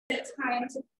time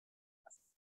to,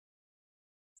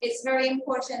 it's very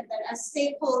important that as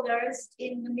stakeholders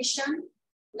in the mission,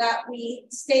 that we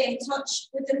stay in touch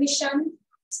with the mission,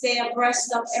 stay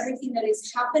abreast of everything that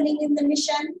is happening in the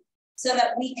mission, so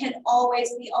that we can always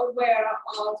be aware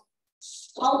of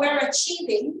how we're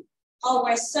achieving, how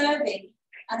we're serving,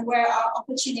 and where our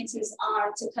opportunities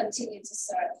are to continue to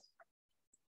serve.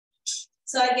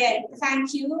 So again,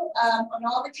 thank you on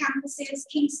all the campuses,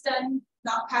 Kingston,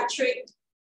 Knockpatrick,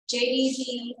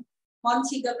 JDD,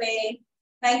 Montego Bay.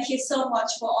 Thank you so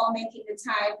much for all making the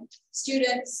time.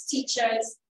 Students,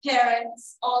 teachers,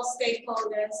 parents, all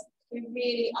stakeholders, we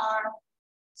really are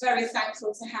very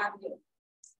thankful to have you.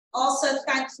 Also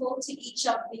thankful to each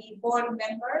of the board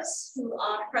members who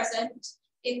are present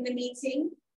in the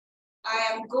meeting.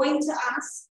 I am going to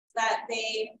ask that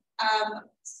they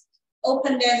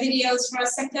open their videos for a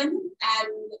second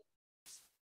and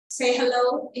say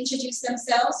hello, introduce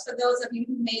themselves for those of you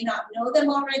who may not know them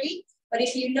already. But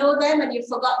if you know them and you've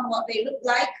forgotten what they look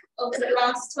like over the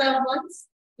last 12 months,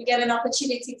 you get an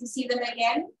opportunity to see them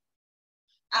again.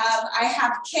 I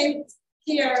have Kent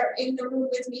here in the room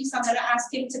with me, so I'm going to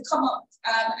ask him to come up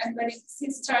and when it's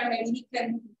his turn, maybe he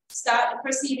can start the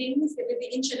proceedings with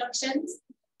the introductions,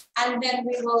 and then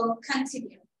we will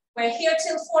continue. We're here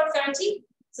till 4:30,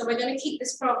 so we're going to keep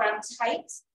this program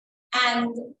tight.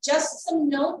 And just some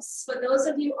notes for those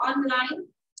of you online,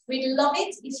 we'd love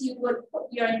it if you would put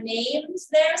your names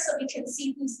there so we can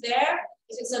see who's there.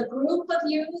 If it's a group of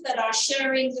you that are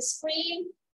sharing the screen,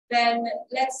 then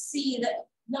let's see that,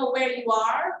 know where you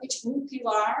are, which group you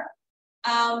are.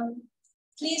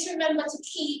 Please remember to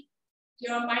keep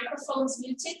your microphones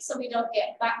muted so we don't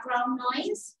get background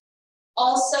noise.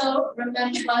 Also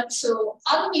remember to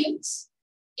unmute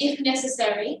if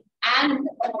necessary, and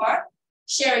or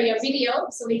share your video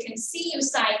so we can see you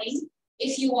signing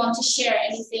if you want to share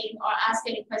anything or ask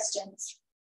any questions.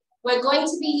 We're going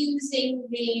to be using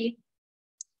the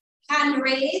hand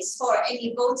raise for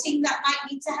any voting that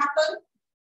might need to happen.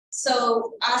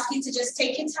 So ask you to just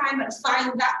take your time and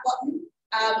find that button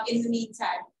in the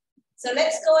meantime. So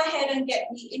let's go ahead and get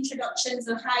the introductions,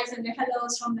 the highs and the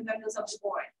hellos from the members of the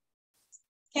board.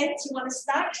 Kent, you want to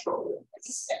start?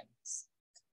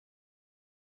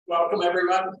 Welcome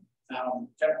everyone.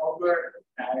 Kent Mogler.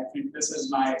 I think this is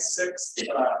my 6th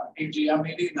AGM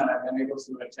meeting that I've been able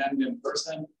to attend in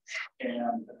person.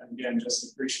 And again,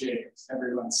 just appreciate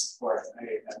everyone's support.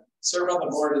 I serve on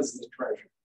the board as the treasurer.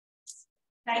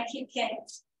 Thank you,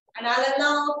 Kent. And I'll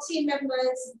allow team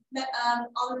members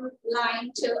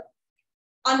online to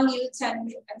unmute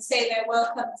and say their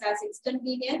welcomes as it's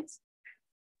convenient.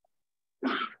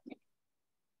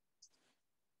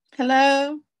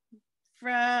 Hello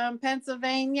from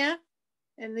Pennsylvania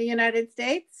in the United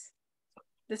States.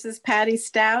 This is Patty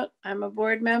Stout. I'm a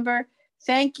board member.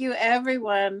 Thank you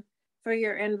everyone for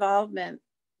your involvement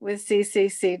with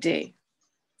CCCD.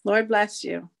 Lord bless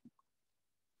you.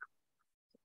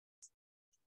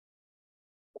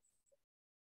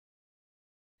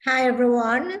 Hi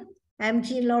everyone, I'm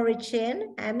Jean Laurie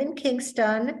Chin. I'm in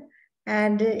Kingston,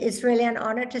 and it's really an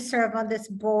honor to serve on this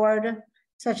board.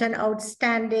 Such an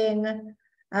outstanding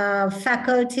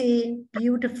faculty,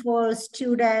 beautiful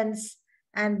students,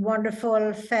 and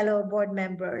wonderful fellow board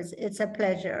members. It's a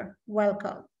pleasure.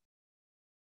 Welcome.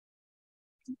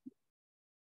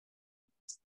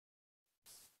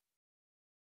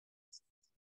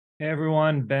 Hey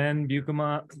everyone, Ben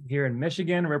Bukema here in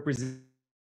Michigan, representing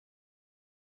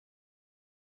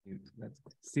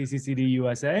CCCD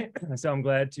USA. So I'm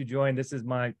glad to join. This is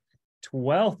my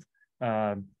 12th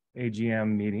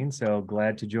AGM meeting. So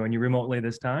glad to join you remotely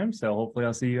this time. So hopefully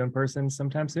I'll see you in person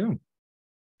sometime soon.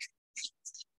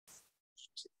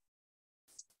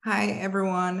 Hi,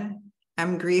 everyone.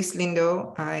 I'm Grace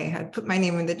Lindo. I had put my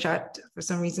name in the chat for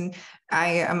some reason. I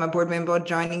am a board member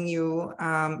joining you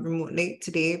remotely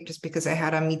today just because I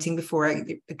had a meeting before.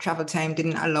 The travel time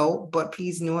didn't allow, but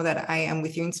please know that I am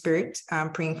with you in spirit,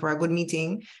 praying for a good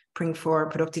meeting, praying for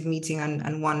a productive meeting,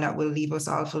 and one that will leave us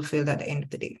all fulfilled at the end of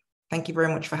the day. Thank you very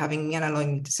much for having me and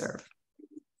allowing me to serve.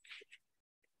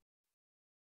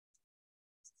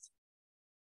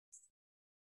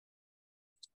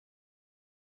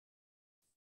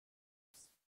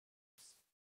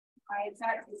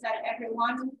 Is that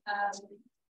everyone?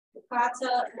 Carter,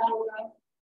 Laura.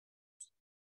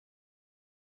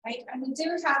 Right, and we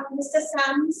do have Mr.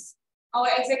 Sams, our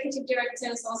executive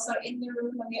director, is also in the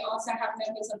room, and we also have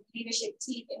members of the leadership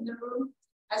team in the room,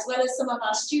 as well as some of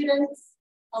our students,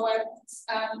 our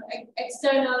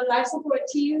external life support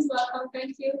teams. Welcome,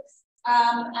 thank you.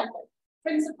 And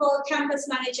principal campus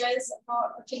managers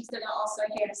for Kingston are also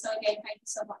here. So again, thank you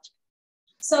so much.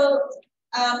 So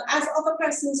As other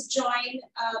persons join,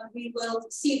 we will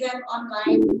see them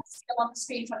online, see them on the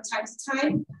screen from time to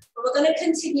time. But we're going to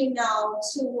continue now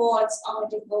towards our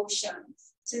devotion.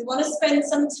 So we want to spend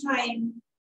some time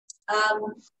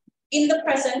in the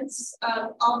presence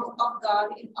of God,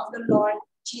 of the Lord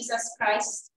Jesus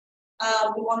Christ.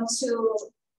 We want to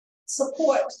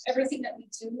support everything that we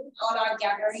do, all our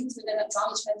gatherings with an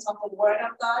acknowledgement of the word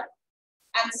of God.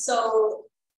 And so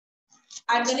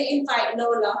I'm going to invite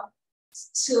Lola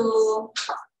to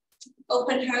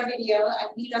open her video and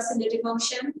lead us in the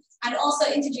devotion and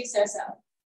also introduce herself,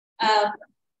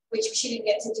 which she didn't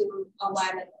get to do a while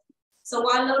ago. So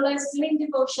while Lola is doing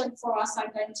devotion for us,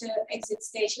 I'm going to exit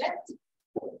stage left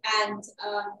and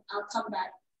I'll come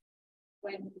back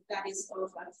when that is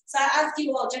over. So I ask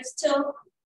you all just to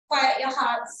quiet your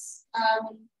hearts,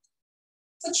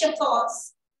 put your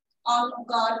thoughts on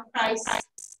God, Christ,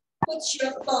 put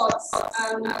your thoughts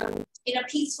in a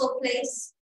peaceful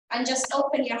place and just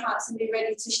open your hearts and be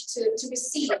ready to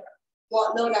receive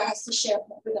what Lola has to share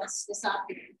with us this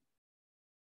afternoon.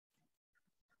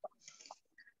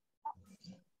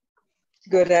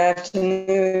 Good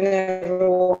afternoon,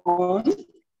 everyone.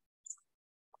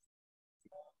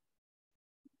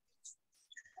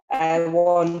 I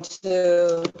want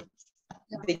to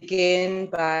begin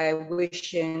by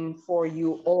wishing for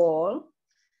you all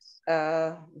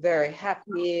a very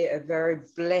happy, a very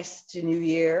blessed New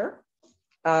Year.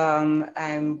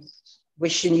 I'm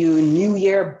wishing you New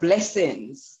Year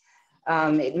blessings.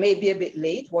 It may be a bit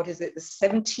late. What is it? The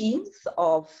 17th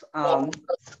of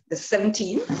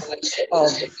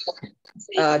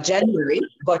January,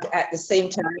 but at the same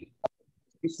time,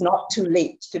 it's not too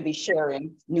late to be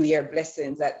sharing New Year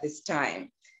blessings at this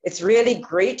time. It's really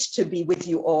great to be with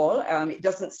you all. It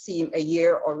doesn't seem a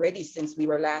year already since we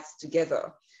were last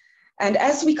together. And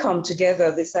as we come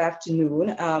together this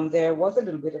afternoon, there was a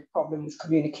little bit of problem with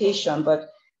communication,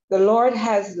 but the Lord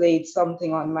has laid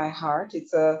something on my heart.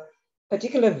 It's a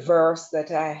particular verse that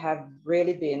I have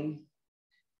really been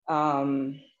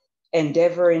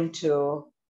endeavoring to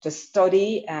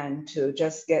study and to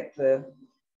just get the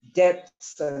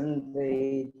depths and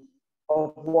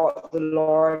of what the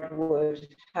Lord would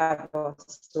have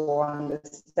us to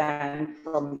understand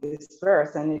from this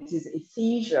verse. And it is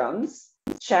Ephesians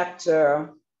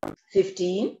chapter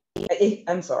 15,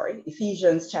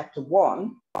 Ephesians chapter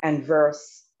 1 and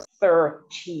verse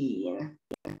 13.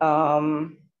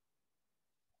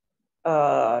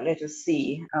 Let us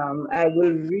see. I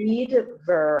will read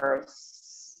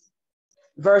verse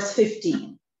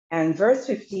 15. And verse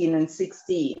 15 and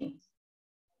 16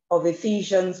 of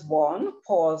Ephesians 1,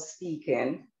 Paul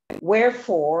speaking,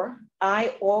 wherefore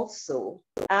I also,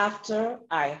 after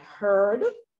I heard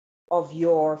of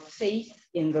your faith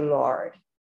in the Lord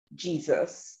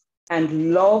Jesus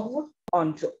and love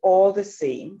unto all the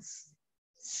saints,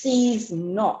 cease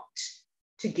not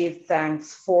to give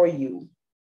thanks for you,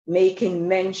 making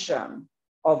mention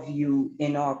of you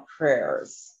in our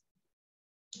prayers.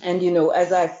 And, you know,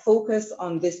 as I focus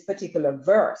on this particular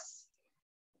verse,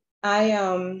 I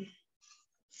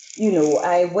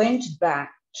went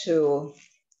back to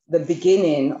the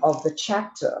beginning of the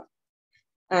chapter.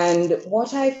 And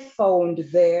what I found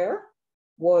there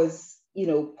was, you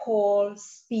know, Paul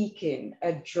speaking,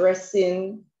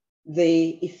 addressing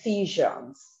the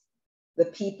Ephesians, the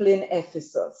people in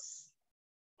Ephesus.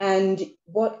 And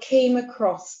what came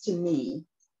across to me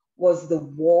was the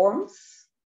warmth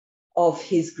of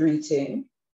his greeting,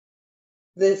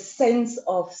 the sense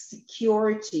of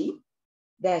security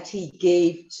that he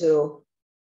gave to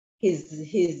his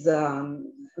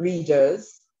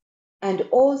readers, and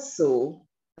also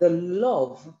the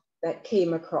love that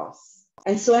came across.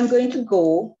 And so I'm going to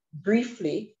go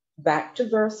briefly back to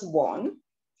verse 1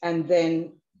 and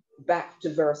then back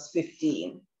to verse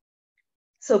 15.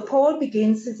 So Paul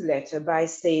begins his letter by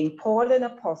saying, Paul, an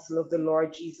apostle of the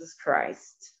Lord Jesus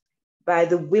Christ, by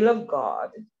the will of God,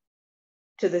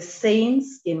 to the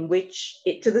saints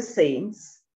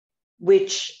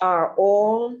which are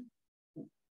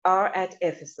at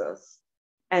Ephesus,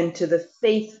 and to the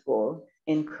faithful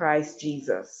in Christ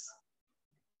Jesus.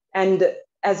 And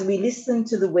as we listen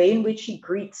to the way in which he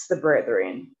greets the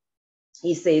brethren,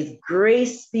 he says,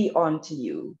 grace be unto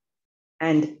you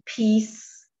and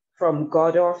peace from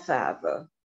God our Father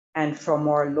and from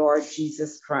our Lord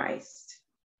Jesus Christ.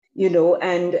 You know,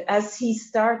 and as he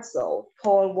starts out,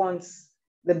 Paul wants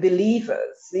the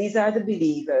believers, these are the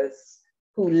believers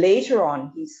who later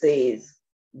on he says,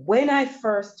 when I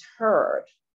first heard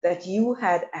that you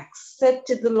had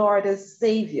accepted the Lord as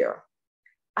Savior,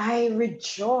 I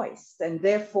rejoiced, and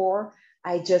therefore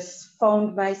I just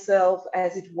found myself,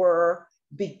 as it were,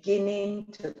 beginning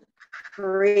to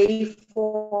pray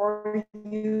for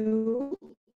you,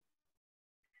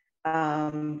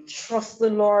 trust the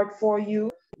Lord for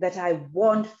you, that I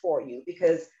want for you,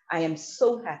 because I am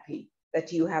so happy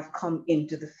that you have come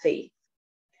into the faith.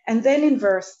 And then in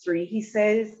verse 3, he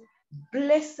says,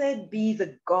 blessed be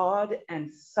the God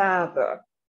and Father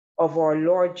of our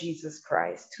Lord Jesus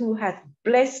Christ, who hath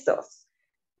blessed us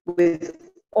with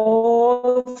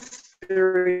all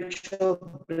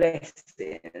spiritual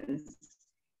blessings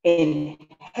in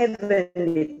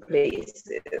heavenly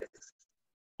places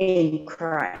in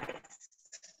Christ.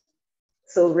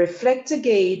 So reflect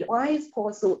again, why is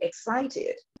Paul so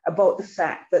excited about the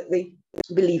fact that the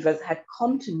believers had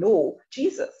come to know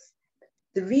Jesus?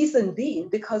 The reason being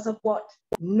because of what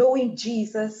knowing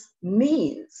Jesus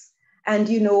means. And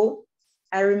you know,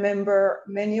 I remember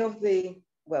many of the,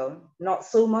 well, not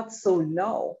so much so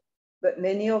now, but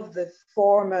many of the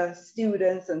former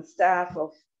students and staff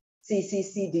of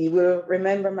CCCD will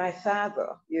remember my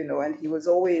father, you know, and he was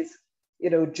always, you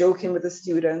know, joking with the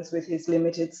students with his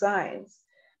limited signs.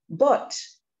 But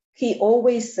he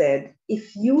always said,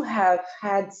 if you have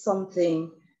had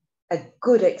something, a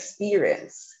good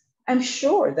experience, I'm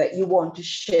sure that you want to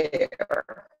share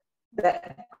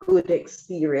that good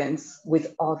experience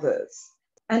with others.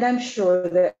 And I'm sure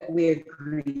that we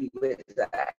agree with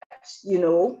that, you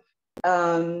know,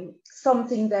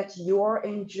 something that you're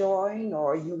enjoying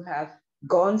or you have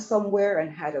gone somewhere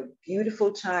and had a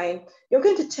beautiful time, you're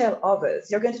going to tell others,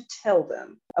 you're going to tell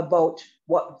them about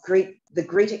the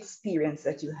great experience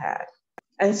that you had.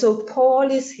 And so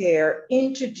Paul is here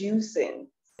introducing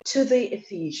to the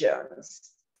Ephesians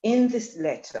in this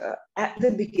letter, at the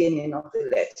beginning of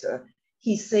the letter,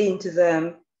 he's saying to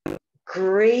them,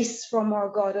 grace from our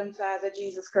God and Father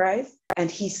Jesus Christ.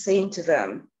 And he's saying to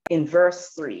them in verse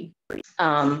 3,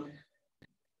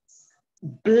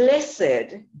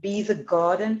 blessed be the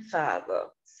God and Father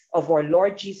of our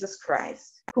Lord Jesus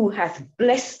Christ, who hath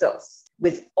blessed us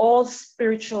with all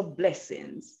spiritual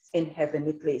blessings in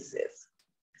heavenly places.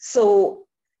 So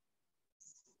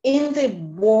in the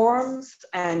warmth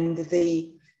and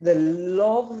the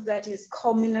love that is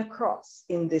coming across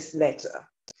in this letter,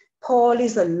 Paul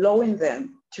is allowing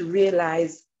them to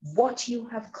realize what you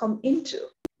have come into.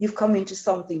 You've come into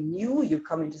something new, you've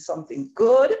come into something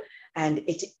good, and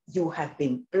you have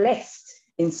been blessed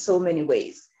in so many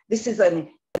ways. This is an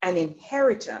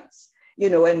inheritance, you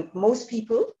know, and most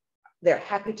people, they're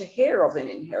happy to hear of an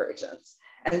inheritance.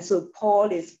 And so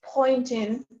Paul is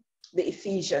pointing the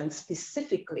Ephesians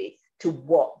specifically to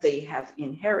what they have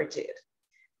inherited.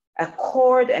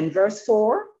 And verse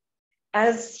 4,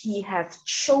 as he hath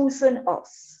chosen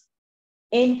us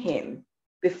in him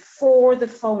before the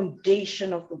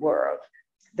foundation of the world,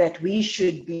 that we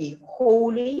should be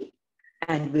holy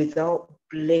and without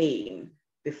blame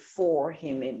before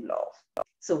him in love.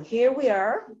 So here we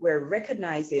are, we're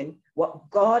recognizing what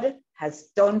God has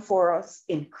done for us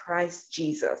in Christ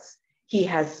Jesus. He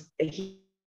has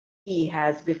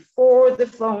before the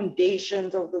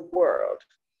foundations of the world,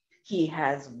 he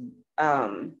has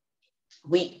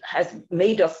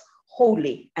made us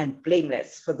holy and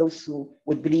blameless for those who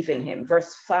would believe in him.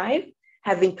 Verse 5,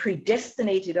 having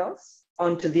predestinated us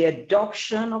unto the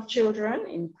adoption of children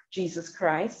in Jesus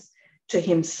Christ to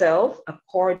himself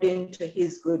according to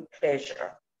his good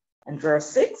pleasure. And verse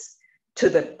 6, to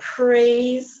the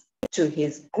praise, to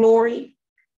the glory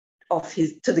of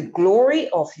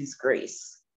his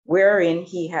grace, wherein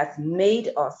he hath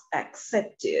made us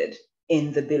accepted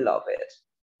in the beloved,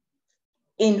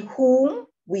 in whom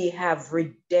we have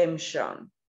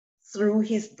redemption through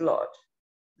his blood,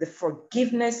 the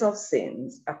forgiveness of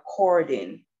sins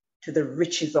according to the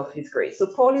riches of his grace. So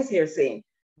Paul is here saying,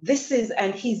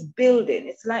 and he's building,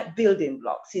 it's like building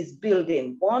blocks. He's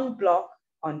building one block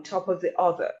on top of the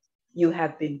other. You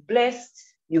have been blessed,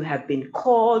 you have been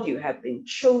called, you have been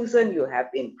chosen, you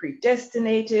have been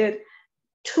predestinated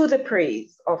to the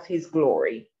praise of his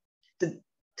glory,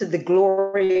 to the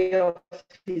glory of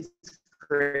his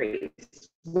grace,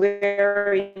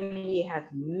 wherein he hath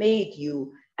made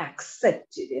you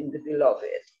accepted in the beloved.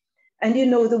 And you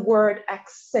know, the word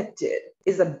accepted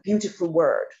is a beautiful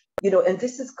word, you know, and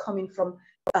this is coming from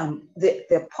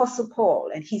the Apostle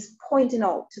Paul, and he's pointing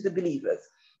out to the believers,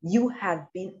 you have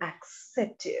been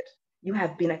accepted. You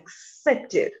have been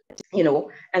accepted, you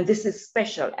know, and this is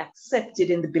special,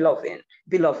 accepted in the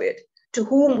beloved, to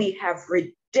whom we have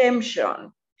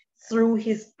redemption through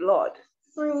his blood,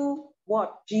 through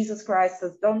what Jesus Christ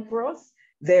has done for us.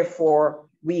 Therefore,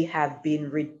 we have been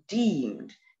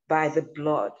redeemed by the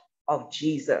blood of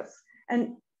Jesus.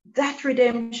 And that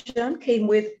redemption came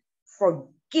with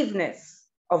forgiveness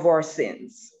of our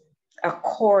sins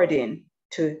according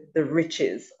to the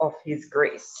riches of his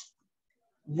grace,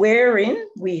 wherein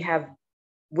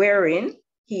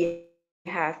he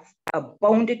hath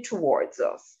abounded towards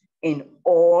us in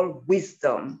all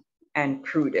wisdom and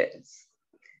prudence.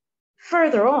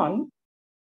 Further on,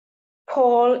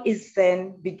 Paul is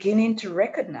then beginning to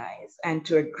recognize and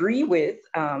to agree with,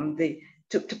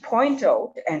 to point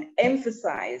out and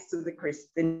emphasize to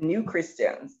the new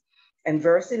Christians. And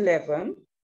verse 11,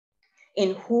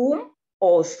 in whom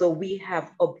also we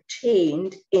have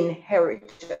obtained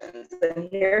inheritance. And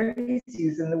here he's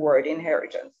using the word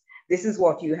inheritance. This is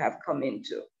what you have come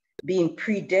into, being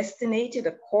predestinated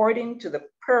according to the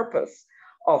purpose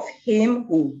of him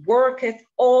who worketh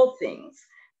all things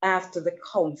after the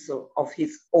counsel of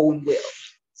his own will.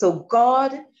 So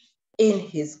God, in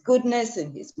his goodness,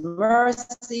 in his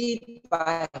mercy,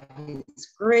 by his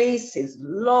grace, his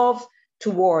love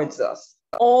towards us,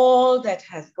 all that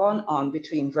has gone on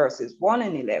between verses 1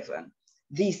 and 11,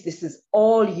 this is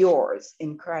all yours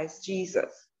in Christ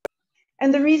Jesus.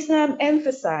 And the reason I'm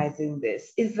emphasizing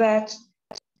this is that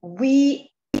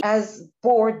we as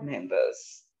board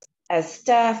members, as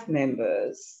staff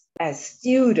members, as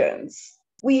students,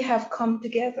 we have come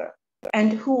together.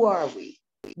 And who are we?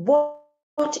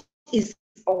 What is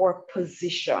our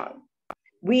position?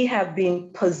 We have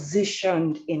been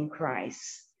positioned in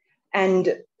Christ.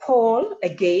 And Paul,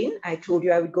 again, I told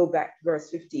you I would go back to verse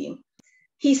 15.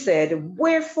 He said,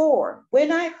 wherefore,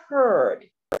 when I heard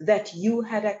that you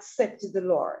had accepted the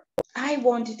Lord, I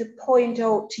wanted to point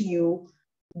out to you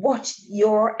what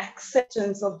your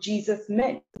acceptance of Jesus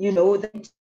meant. You know that you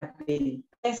have been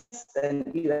blessed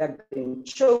and you have been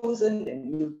chosen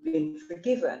and you've been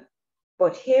forgiven.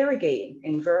 But here again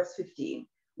in verse 15,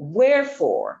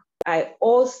 wherefore I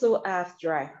also,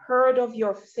 after I heard of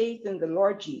your faith in the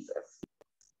Lord Jesus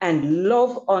and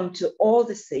love unto all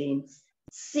the saints,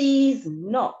 cease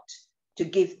not to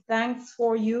give thanks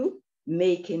for you,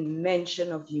 making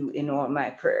mention of you in all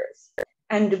my prayers.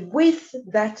 And with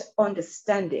that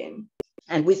understanding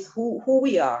and with who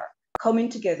we are coming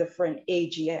together for an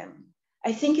AGM,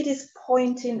 I think it is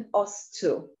pointing us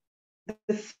to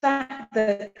the fact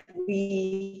that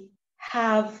we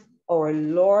have our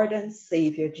Lord and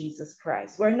Savior, Jesus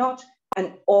Christ. We're not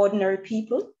an ordinary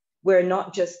people. We're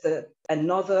not just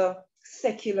another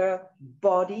secular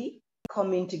body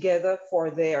coming together for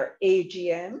their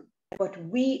AGM, but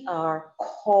we are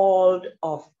called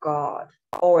of God.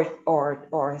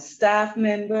 Our staff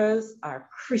members are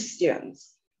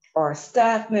Christians. Our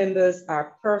staff members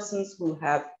are persons who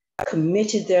have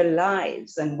committed their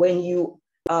lives. And when you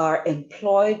are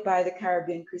employed by the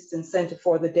Caribbean Christian Center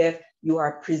for the Deaf, you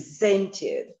are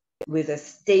presented with a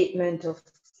statement of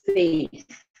faith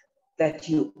that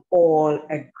you all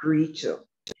agree to.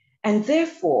 And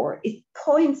therefore, it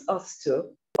points us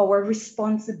to our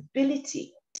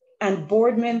responsibility, and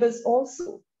board members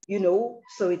also, you know,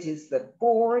 so it is the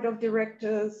board of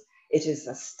directors, it is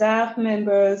the staff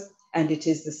members, and it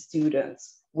is the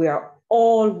students. We are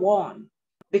all one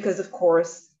because, of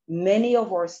course, many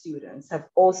of our students have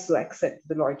also accepted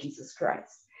the Lord Jesus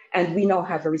Christ, and we now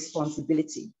have a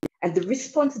responsibility. And the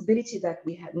responsibility that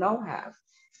we now have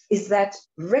is that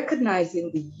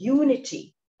recognizing the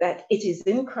unity that it is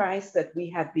in Christ that we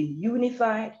have been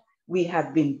unified, we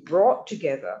have been brought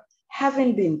together.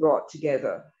 Having been brought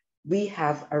together, we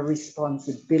have a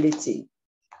responsibility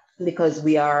because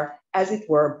we are, as it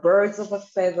were, birds of a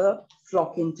feather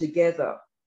flocking together.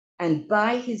 And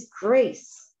by his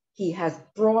grace, he has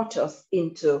brought us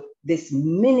into this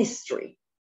ministry.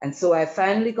 And so I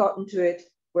finally gotten to it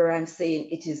where I'm saying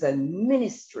it is a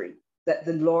ministry that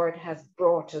the Lord has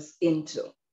brought us into.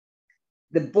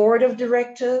 The board of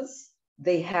directors,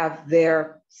 they have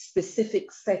their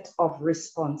specific set of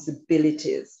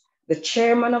responsibilities. The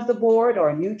chairman of the board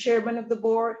or new chairman of the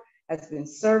board has been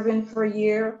serving for a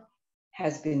year,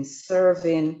 has been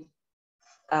serving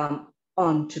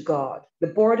unto God. The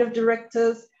board of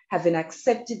directors, having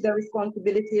accepted their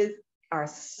responsibilities, are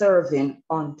serving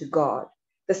unto God.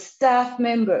 The staff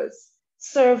members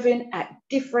serving at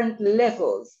different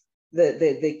levels,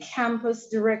 the campus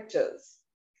directors,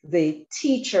 the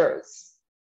teachers,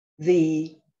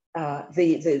 the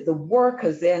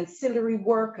workers, the ancillary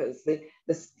workers,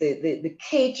 the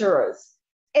caterers,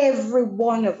 every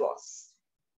one of us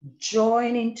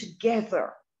joining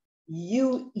together,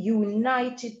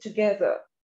 united together,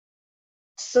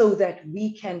 so that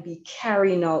we can be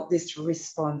carrying out this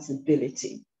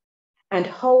responsibility. And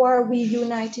how are we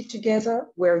united together?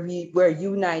 We're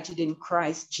united in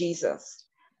Christ Jesus.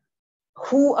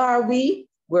 Who are we?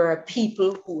 We're a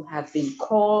people who have been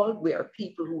called. We are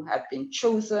people who have been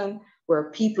chosen. We're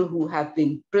people who have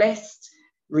been blessed,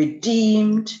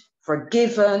 redeemed,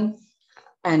 forgiven,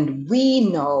 and we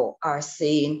now are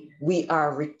saying we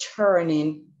are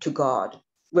returning to God.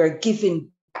 We're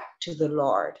giving back to the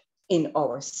Lord in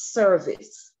our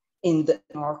service, in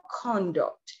our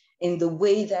conduct, in the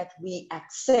way that we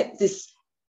accept this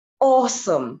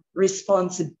awesome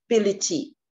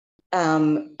responsibility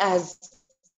as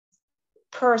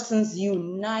persons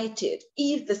united.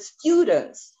 Even the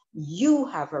students, you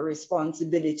have a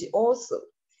responsibility also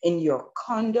in your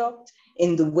conduct,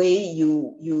 in the way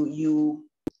you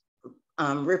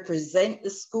represent the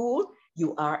school.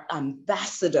 You are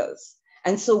ambassadors.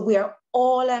 And so we are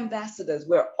all ambassadors.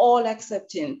 We're all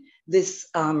accepting this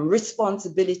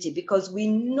responsibility because we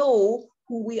know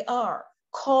who we are,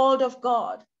 called of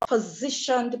God,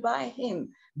 positioned by him,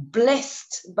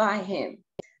 blessed by him.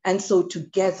 And so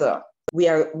together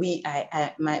my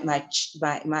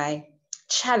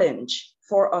challenge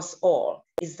for us all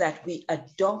is that we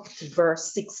adopt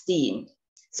verse 16.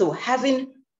 So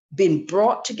having been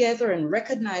brought together and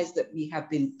recognize that we have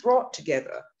been brought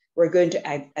together, we're going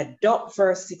to adopt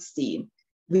verse 16.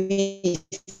 We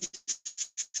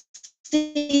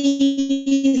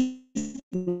see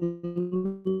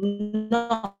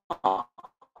not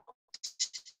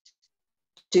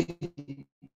to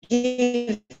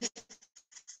give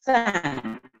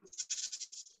thanks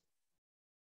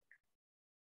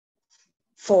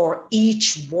for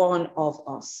each one of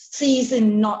us,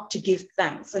 ceasing not to give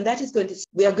thanks. And that is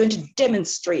we are going to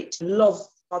demonstrate love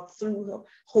through the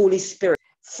Holy Spirit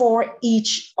for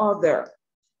each other,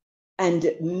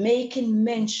 and making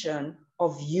mention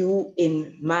of you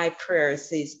in my prayer,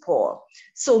 says Paul.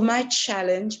 So my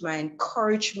challenge, my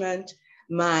encouragement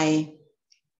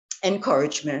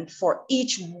for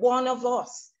each one of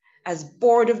us as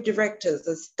board of directors,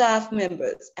 as staff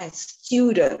members, as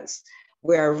students,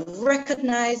 we're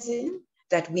recognizing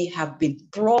that we have been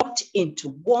brought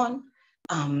into one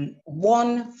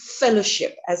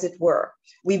fellowship, as it were.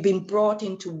 We've been brought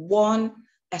into one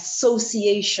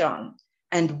association,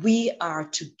 and we are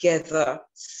together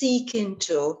seeking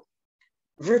to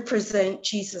represent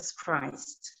Jesus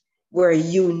Christ. We're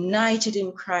united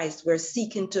in Christ. We're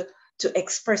seeking to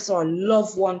express our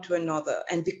love one to another.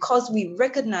 And because we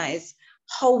recognize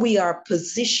how we are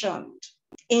positioned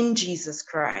in Jesus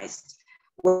Christ,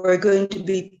 we're going to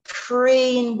be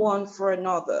praying one for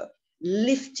another,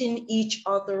 lifting each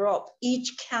other up,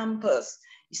 each campus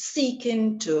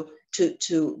seeking to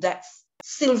that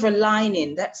silver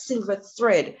lining, that silver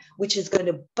thread, which is going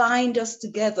to bind us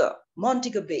together.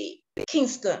 Montego Bay,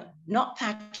 Kingston, North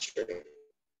Patrick,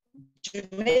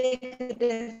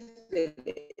 Jamaica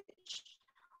Village,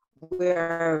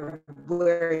 we're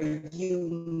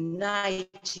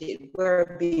united,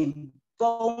 we're being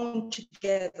bound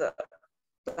together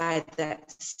by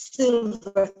that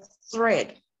silver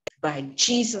thread, by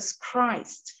Jesus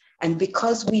Christ. And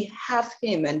because we have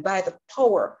him, and by the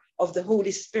power of the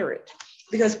Holy Spirit,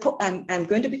 because I'm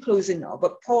going to be closing now,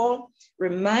 but Paul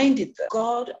reminded the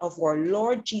God of our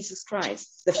Lord Jesus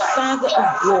Christ, the Father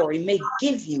of glory, may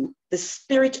give you the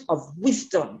spirit of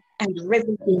wisdom and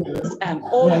revelation,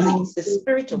 all things, the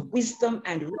spirit of wisdom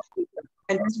and revelation.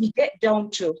 And as we get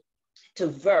down to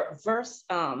verse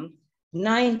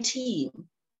 19,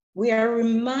 we are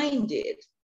reminded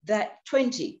that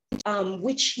 20,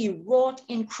 which he wrought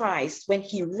in Christ when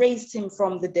he raised him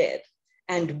from the dead.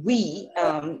 And we,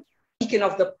 speaking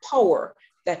of the power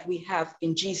that we have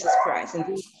in Jesus Christ.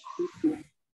 And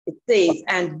it says,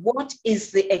 and what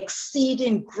is the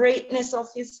exceeding greatness of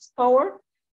his power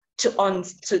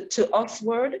to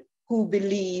usward who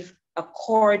believe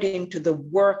according to the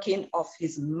working of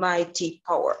his mighty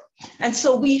power. And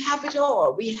so we have it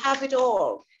all. We have it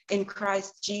all in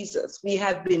Christ Jesus. We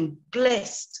have been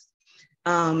blessed.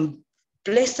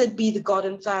 Blessed be the God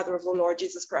and Father of our Lord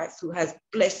Jesus Christ, who has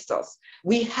blessed us.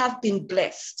 We have been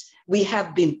blessed. We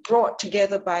have been brought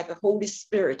together by the Holy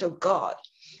Spirit of God.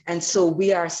 And so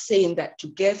we are saying that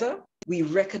together, we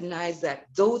recognize that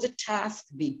though the task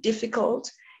be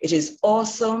difficult, it is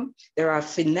awesome. There are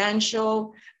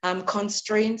financial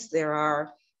constraints. There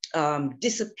are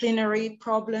disciplinary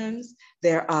problems.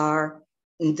 There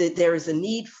is a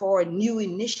need for new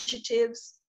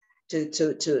initiatives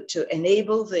to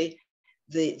enable the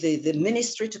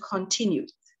ministry to continue.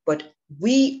 But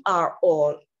we are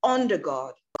all under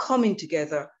God, coming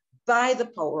together by the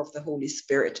power of the Holy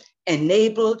Spirit,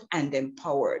 enabled and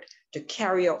empowered to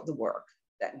carry out the work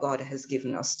that God has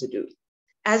given us to do.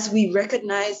 As we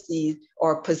recognize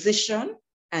our position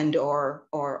and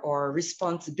our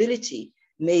responsibility,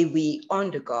 may we,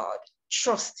 under God,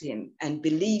 trust him and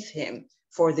believe him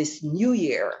for this new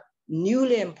year,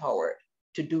 newly empowered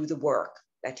to do the work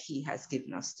that he has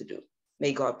given us to do.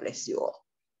 May God bless you all.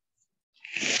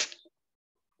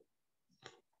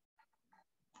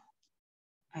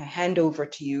 I hand over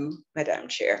to you, Madam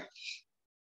Chair.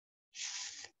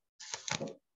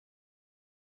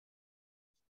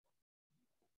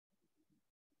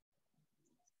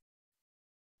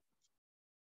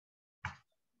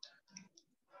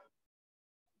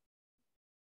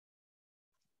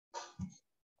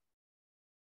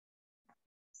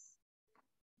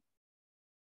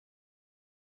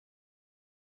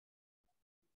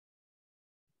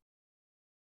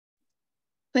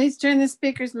 Please turn the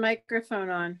speaker's microphone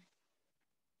on.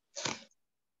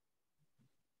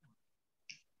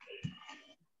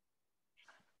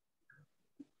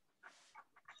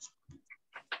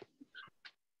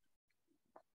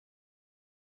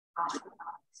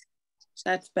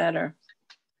 That's better.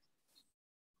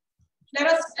 Let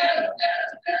us pray.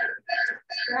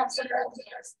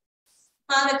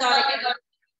 Father God,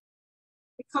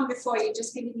 we come before you,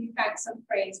 just giving you thanks and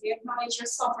praise. We acknowledge your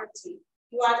sovereignty.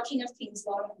 You are the King of Kings,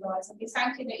 Lord of Lords, and we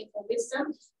thank you that in your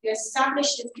wisdom, you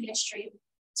established this ministry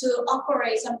to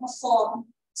operate and perform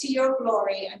to your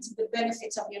glory and to the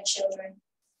benefit of your children.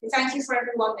 We thank you for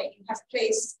everyone that you have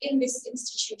placed in this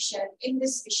institution, in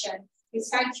this mission. We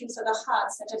thank you for the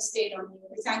hearts that have stayed on you.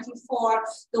 We thank you for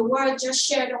the word just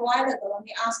shared a while ago, and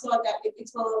we ask, Lord, that it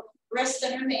will rest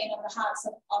and remain on the hearts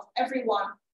of everyone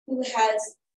who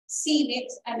has seen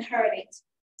it and heard it.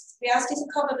 We ask you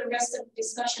to cover the rest of the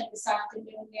discussion this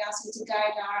afternoon. We ask you to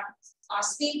guide our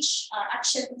speech, our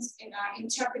actions, and our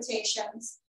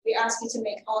interpretations. We ask you to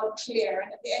make all clear.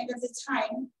 And at the end of the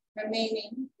time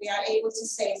remaining, we are able to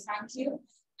say thank you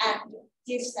and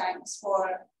give thanks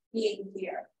for being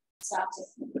here this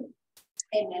afternoon.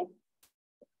 Amen.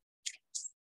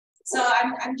 So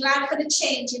I'm glad for the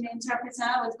change in the interpreter.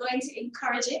 I was going to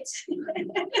encourage it.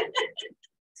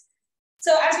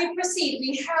 So as we proceed,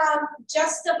 we have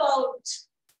just about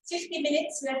 50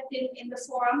 minutes left in the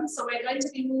forum. So we're going to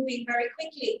be moving very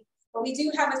quickly, but we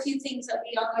do have a few things that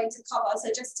we are going to cover. So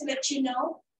just to let you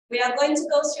know, we are going to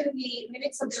go through the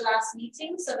minutes of the last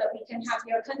meeting so that we can have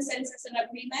your consensus and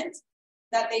agreement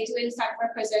that they do in fact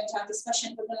represent our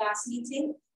discussion for the last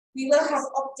meeting. We will have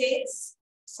updates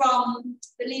from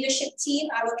the leadership team.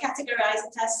 I will categorize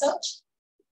it as such.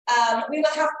 We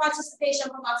will have participation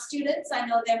from our students. I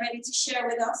know they're ready to share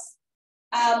with us.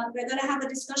 We're going to have a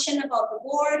discussion about the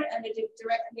board and the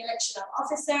election of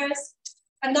officers.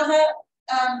 Another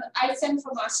item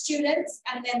from our students,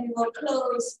 and then we will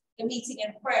close the meeting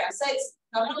in prayer. So it's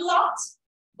not a lot,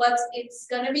 but it's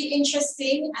going to be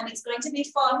interesting and it's going to be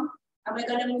fun, and we're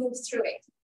going to move through it.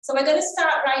 So we're going to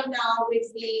start right now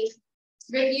with the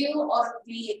review of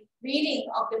the reading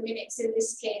of the minutes in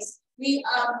this case. We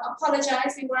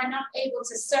apologize, we were not able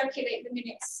to circulate the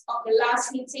minutes of the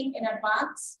last meeting in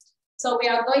advance. So we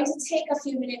are going to take a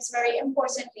few minutes, very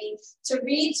importantly, to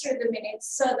read through the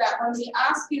minutes so that when we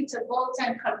ask you to vote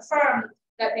and confirm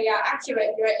that they are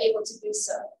accurate, you're able to do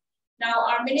so. Now,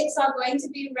 our minutes are going to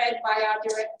be read by our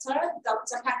director,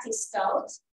 Dr. Patty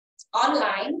Stout,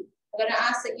 online. We're going to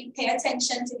ask that you pay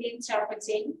attention to the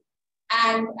interpreting.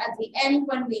 And at the end,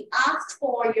 when we ask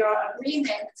for your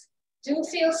agreement, do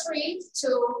feel free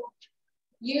to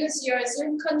use your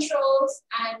Zoom controls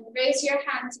and raise your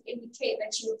hand to indicate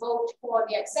that you vote for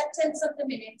the acceptance of the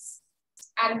minutes,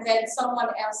 and then someone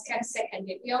else can second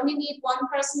it. We only need one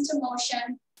person to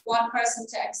motion, one person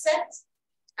to accept,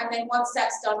 and then once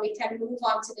that's done, we can move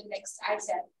on to the next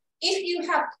item. If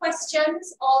you have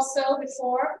questions also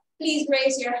before, please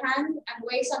raise your hand and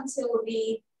wait until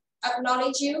we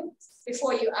acknowledge you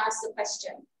before you ask the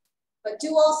question. But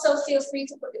do also feel free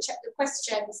to put the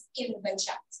questions in the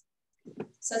chat.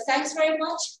 So thanks very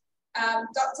much.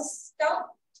 Dr. Stout,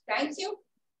 thank you.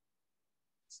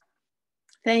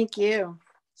 Thank you.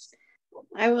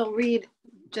 I will read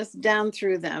just down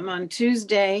through them. On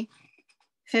Tuesday,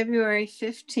 February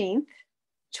 15th,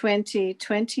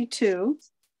 2022,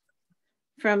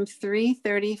 from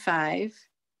 3:35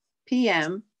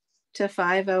 p.m. to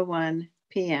 5:01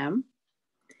 p.m.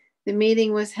 The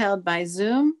meeting was held by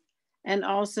Zoom and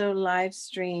also live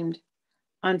streamed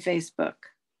on Facebook.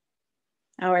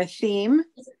 Our theme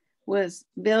was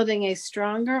building a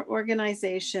stronger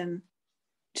organization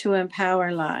to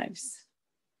empower lives.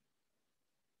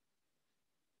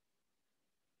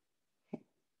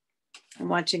 I'm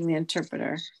watching the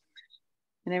interpreter.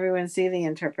 Can everyone see the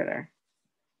interpreter?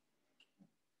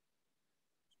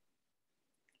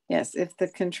 Yes, if the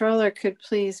controller could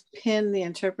please pin the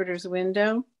interpreter's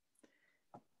window,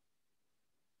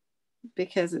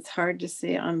 because it's hard to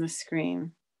see on the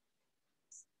screen.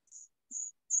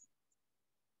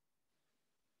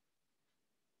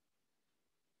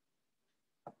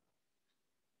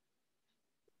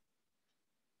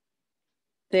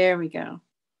 There we go.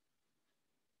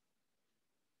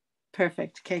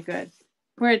 Perfect. Okay, good.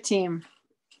 We're a team.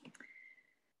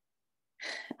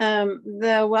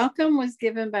 The welcome was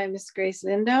given by Ms. Grace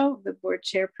Lindo, the board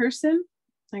chairperson,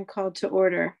 and called to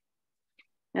order.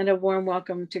 And a warm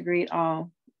welcome to greet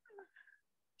all.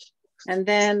 And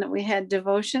then we had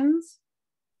devotions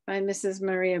by Mrs.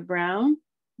 Maria Brown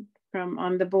from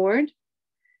on the board.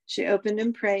 She opened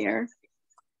in prayer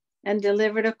and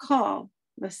delivered a call,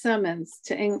 a summons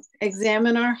to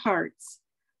examine our hearts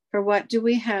for what do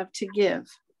we have to give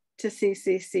to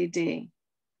CCCD.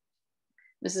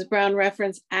 Mrs. Brown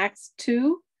referenced Acts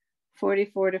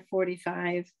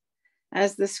 2:44-45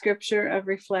 as the scripture of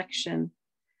reflection,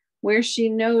 where she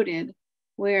noted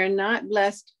we are not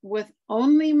blessed with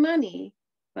only money,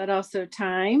 but also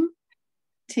time,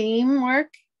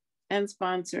 teamwork, and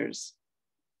sponsors.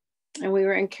 And we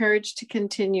were encouraged to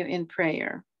continue in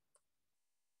prayer.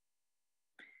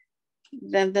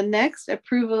 Then the next,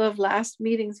 approval of last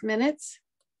meeting's minutes.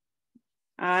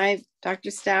 I,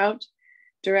 Dr. Stout,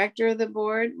 director of the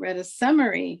board, read a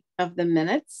summary of the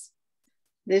minutes.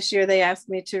 This year they asked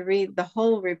me to read the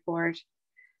whole report,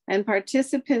 and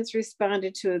participants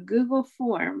responded to a Google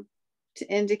form to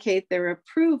indicate their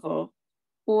approval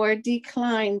or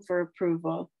decline for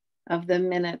approval of the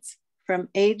minutes from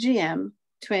AGM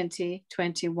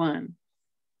 2021.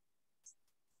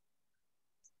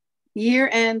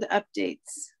 Year-end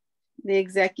updates. The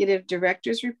executive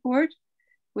director's report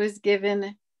was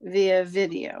given via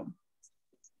video.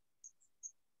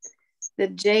 The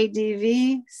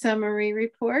JDV summary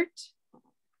report.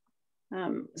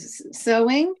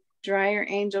 Sewing, Dryer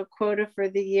Angel quota for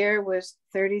the year was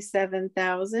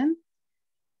 37,000.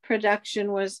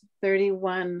 Production was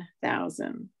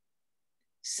 31,000.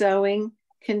 Sewing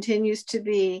continues to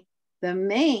be the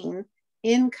main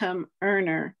income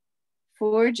earner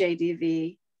for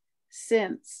JDV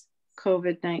since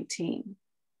COVID-19.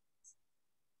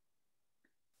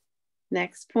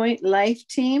 Next point, life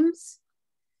teams.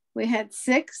 We had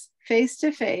 6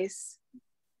 face-to-face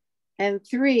and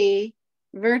 3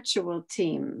 virtual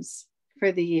teams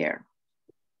for the year.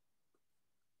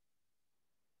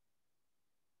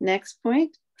 Next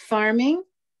point, farming.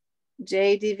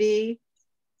 JDV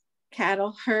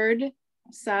cattle herd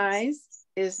size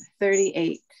is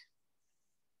 38.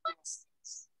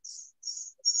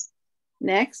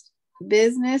 Next,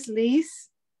 business lease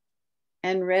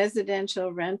and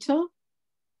residential rental.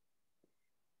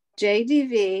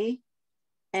 JDV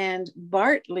and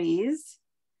Bartley's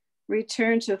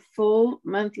return to full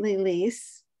monthly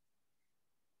lease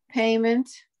payment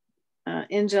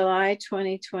in July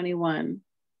 2021.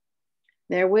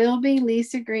 There will be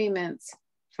lease agreements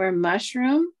for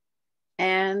mushroom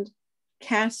and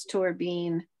castor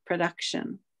bean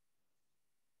production.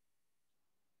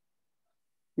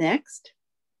 Next,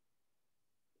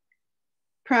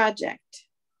 project.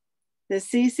 The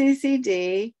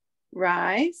CCCD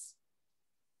RISE,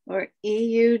 or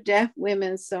EU Deaf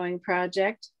Women's Sewing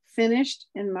Project, finished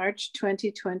in March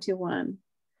 2021.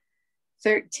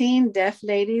 13 deaf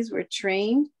ladies were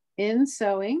trained in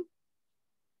sewing,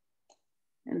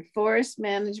 and forest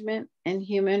management and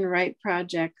human rights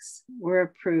projects were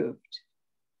approved.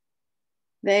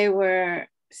 They were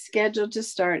scheduled to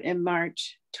start in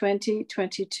March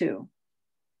 2022.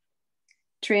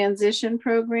 Transition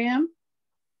program,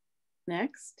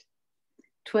 next.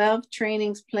 12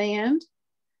 trainings planned,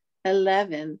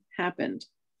 11 happened.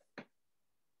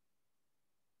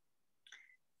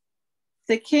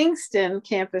 The Kingston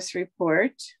campus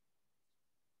report.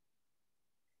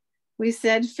 We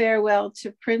said farewell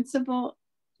to Principal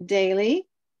Daly,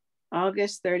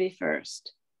 August 31st.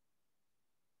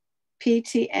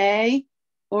 PTA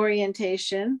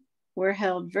orientation were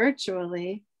held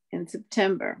virtually in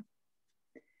September.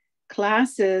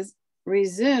 Classes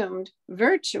resumed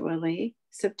virtually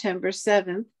September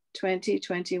 7th,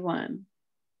 2021.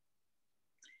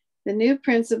 The new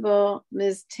principal,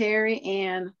 Ms. Terry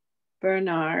Ann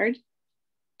Bernard,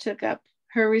 took up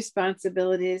her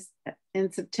responsibilities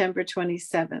in September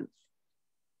 27th.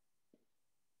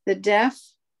 The Deaf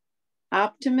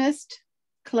Optimist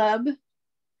Club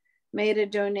made a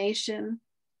donation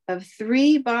of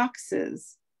 3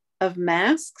 boxes of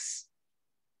masks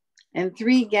and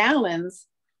 3 gallons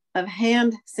of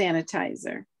hand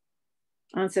sanitizer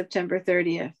on September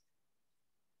 30th.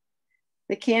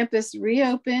 The campus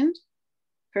reopened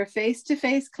for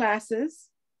face-to-face classes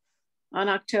on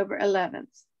October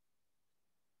 11th.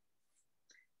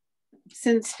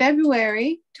 Since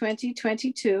February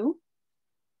 2022,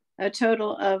 a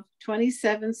total of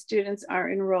 27 students are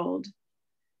enrolled,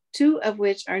 2 of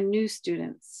which are new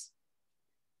students.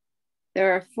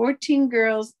 There are 14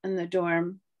 girls in the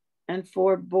dorm and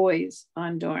 4 boys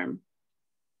on dorm.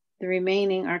 The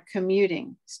remaining are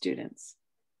commuting students.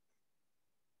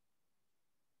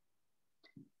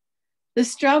 The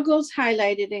struggles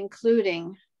highlighted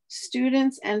including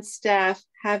students and staff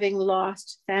having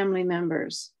lost family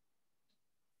members,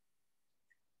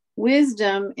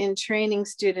 wisdom in training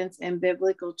students in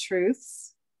biblical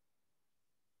truths,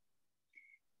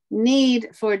 need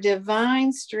for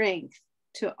divine strength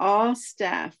to all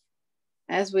staff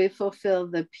as we fulfill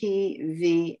the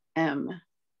PVM,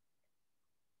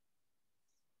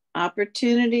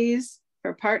 opportunities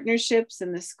for partnerships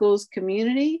in the school's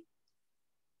community,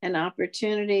 and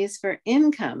opportunities for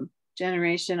income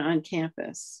generation on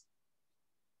campus.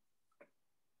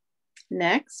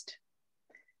 Next,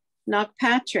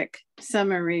 Knockpatrick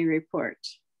summary report.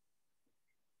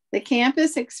 The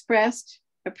campus expressed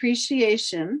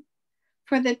appreciation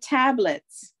for the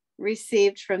tablets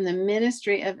received from the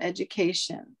Ministry of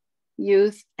Education,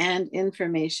 Youth and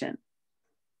Information,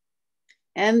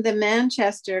 and the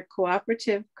Manchester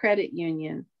Cooperative Credit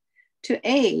Union to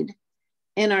aid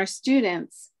in our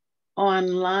students'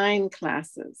 online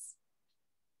classes.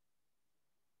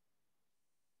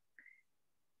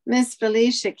 Ms.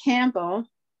 Felicia Campbell,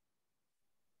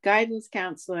 guidance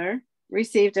counselor,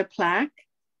 received a plaque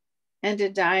and a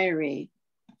diary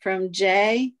from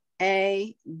JAGCE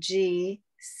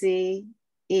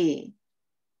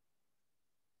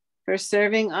for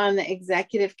serving on the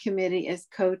executive committee as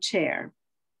co-chair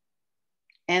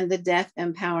and the Deaf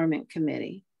Empowerment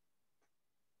Committee.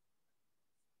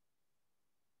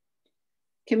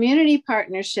 Community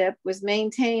partnership was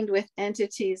maintained with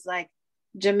entities like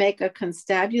Jamaica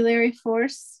Constabulary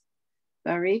Force,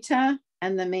 Barita,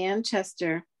 and the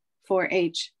Manchester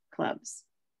 4-H clubs.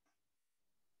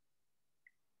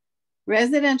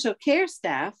 Residential care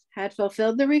staff had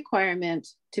fulfilled the requirement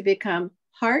to become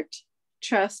Heart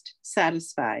Trust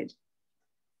satisfied,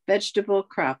 vegetable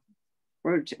crop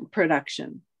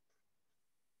production.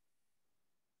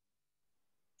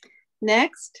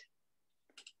 Next,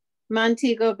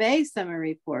 Montego Bay Summer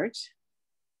Report.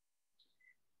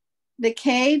 The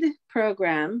CADE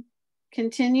program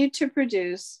continued to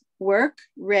produce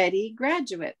work-ready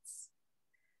graduates,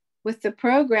 with the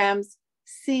programs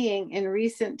seeing in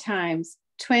recent times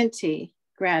 20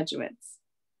 graduates.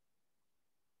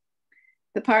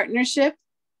 The partnership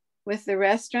with the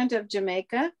Restaurant of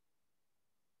Jamaica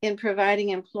in providing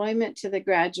employment to the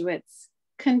graduates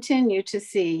continue to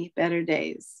see better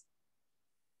days.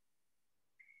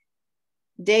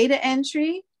 Data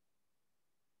entry,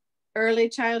 early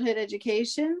childhood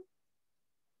education,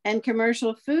 and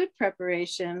commercial food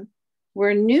preparation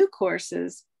were new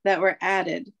courses that were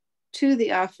added to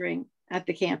the offering at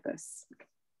the campus.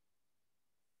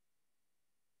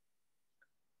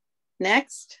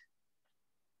 Next,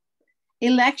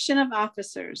 election of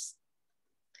officers,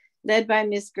 led by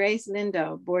Ms. Grace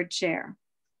Lindo, board chair.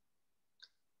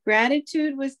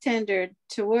 Gratitude was tendered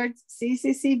towards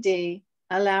CCCD,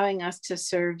 allowing us to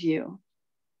serve you.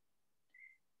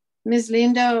 Ms.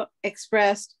 Lindo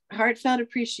expressed heartfelt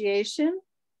appreciation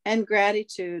and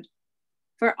gratitude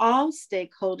for all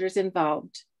stakeholders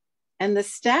involved and the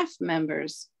staff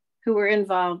members who were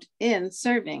involved in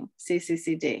serving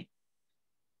CCCD.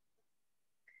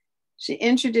 She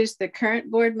introduced the current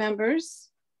board members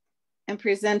and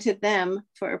presented them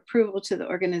for approval to the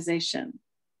organization.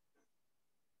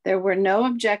 There were no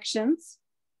objections,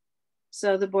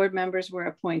 so the board members were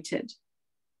appointed.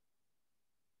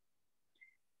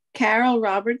 Carol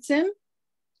Robertson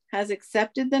has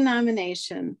accepted the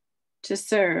nomination to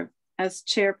serve as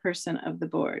chairperson of the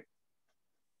board.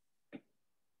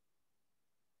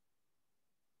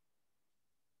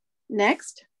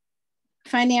 Next,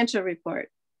 financial report.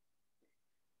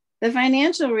 The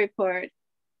financial report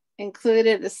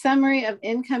included a summary of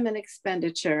income and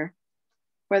expenditure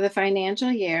for the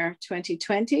financial year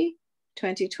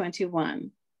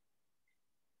 2020-2021.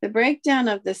 The breakdown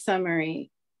of the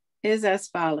summary is as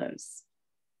follows.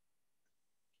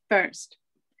 First,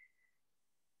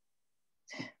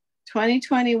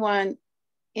 2021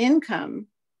 income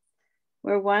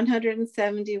were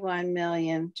 171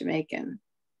 million Jamaican,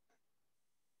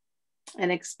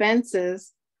 and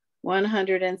expenses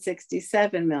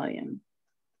 167 million.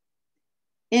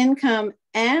 Income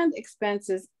and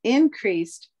expenses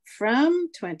increased from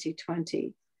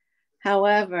 2020.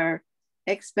 However,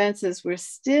 expenses were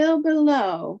still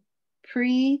below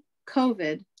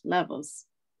pre-COVID levels.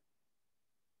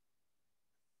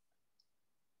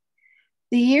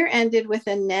 The year ended with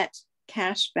a net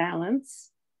cash balance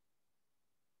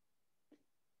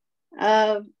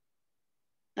of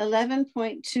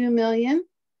 11.2 million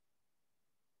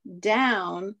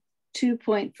down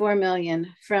 2.4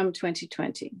 million from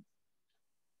 2020.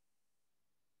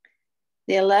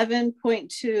 The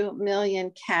 11.2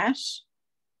 million cash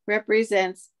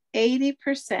represents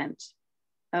 80%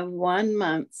 of 1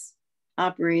 month's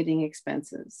operating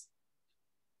expenses.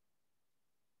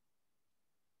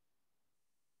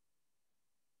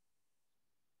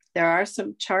 There are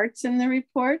some charts in the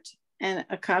report, and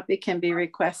a copy can be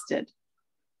requested.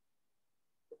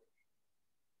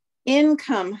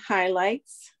 Income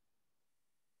highlights.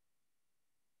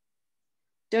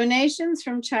 Donations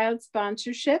from child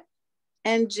sponsorship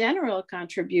and general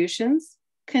contributions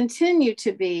continue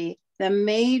to be the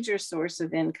major source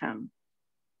of income,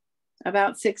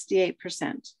 about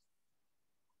 68%.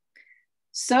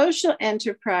 Social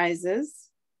enterprises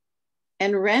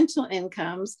and rental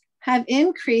incomes have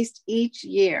increased each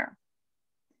year.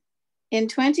 In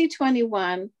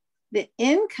 2021, the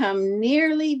income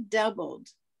nearly doubled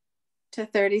to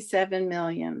 37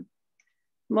 million,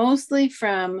 mostly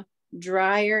from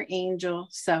Dryer Angel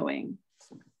Sewing.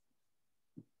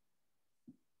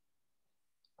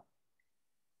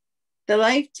 The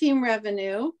Life Team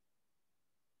revenue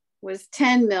was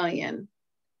 10 million,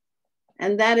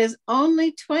 and that is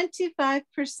only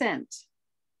 25%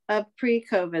 of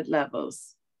pre-COVID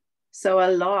levels, so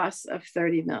a loss of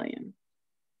 30 million.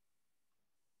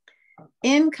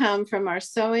 Income from our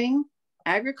sewing,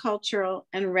 agricultural,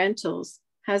 and rentals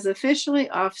has officially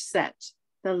offset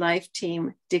the Life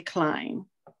Team decline.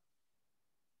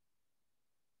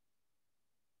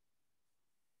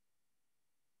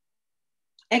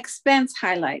 Expense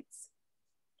highlights.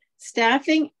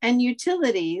 Staffing and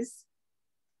utilities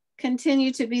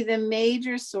continue to be the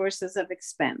major sources of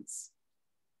expense,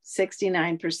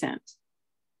 69%.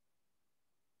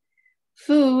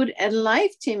 Food and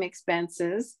Life Team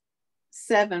expenses,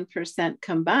 7%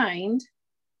 combined,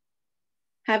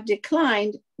 have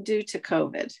declined due to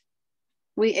COVID.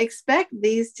 We expect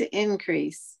these to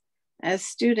increase as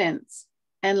students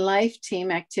and Life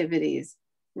Team activities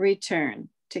return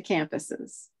to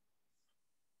campuses.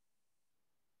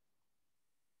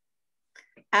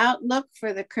 Outlook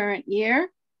for the current year.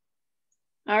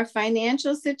 Our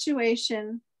financial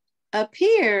situation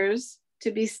appears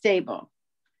to be stable,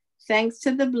 thanks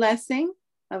to the blessing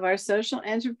of our social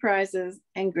enterprises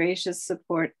and gracious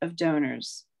support of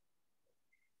donors.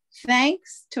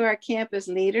 Thanks to our campus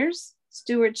leaders,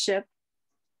 stewardship,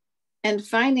 and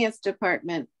finance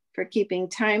department for keeping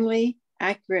timely,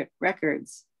 accurate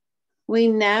records. We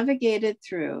navigated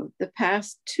through the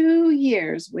past 2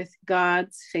 years with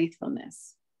God's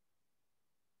faithfulness.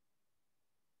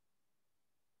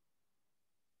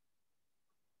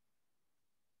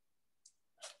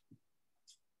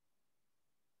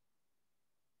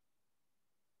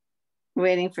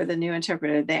 Waiting for the new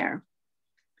interpreter there.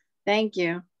 Thank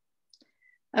you.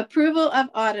 Approval of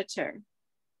auditor.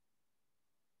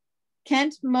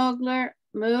 Kent Mogler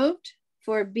moved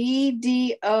for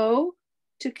BDO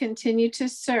to continue to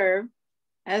serve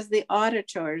as the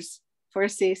auditors for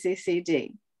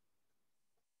CCCD.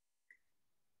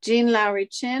 Jean Lowry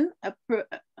Chin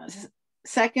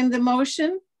seconded the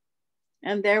motion,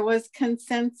 and there was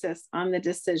consensus on the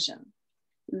decision.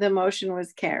 The motion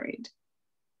was carried.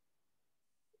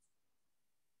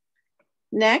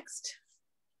 Next,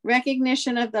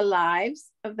 recognition of the lives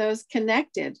of those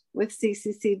connected with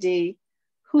CCCD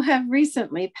who have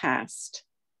recently passed.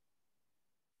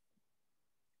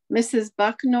 Mrs.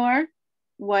 Bucknor,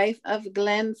 wife of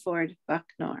Glenford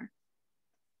Bucknor.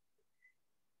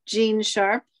 Jean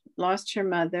Sharp lost her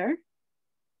mother.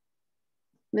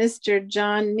 Mr.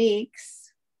 John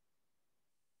Meeks,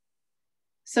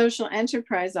 social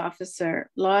enterprise officer,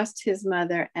 lost his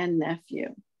mother and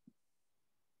nephew.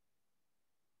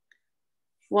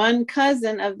 One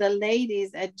cousin of the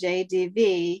ladies at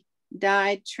JDV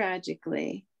died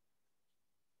tragically.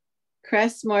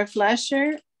 Cressmore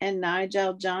Flesher and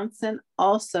Nigel Johnson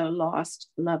also lost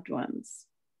loved ones.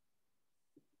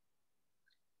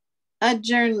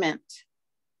 Adjournment.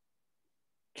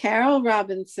 Carol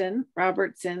Robertson,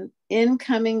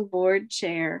 incoming board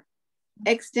chair,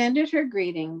 extended her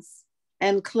greetings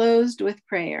and closed with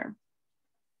prayer.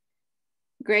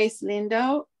 Grace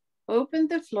Lindo opened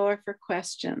the floor for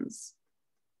questions.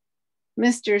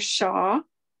 Mr. Shaw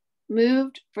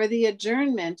moved for the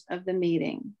adjournment of the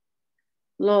meeting.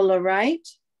 Lola Wright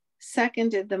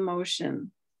seconded the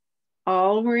motion.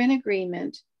 All were in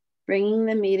agreement, bringing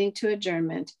the meeting to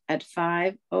adjournment at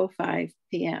 5:05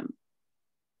 p.m.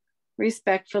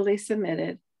 Respectfully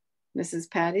submitted, Mrs.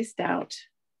 Patty Stout,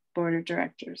 Board of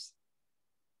Directors.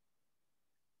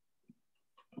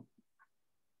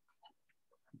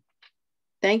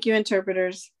 Thank you,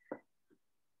 interpreters.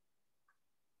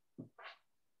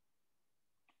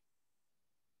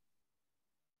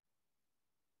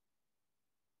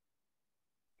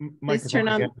 Please turn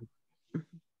on. Again.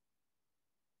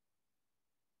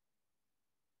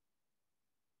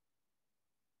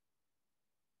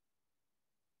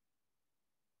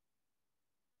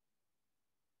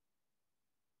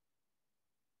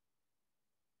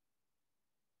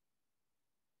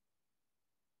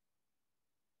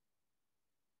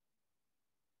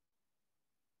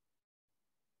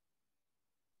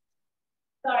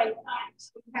 Sorry,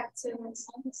 we had to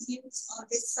mute on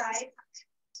this side.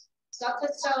 Dr.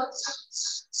 Stout.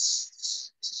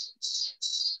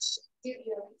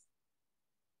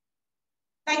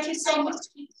 Thank you so much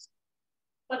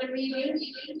for the reading.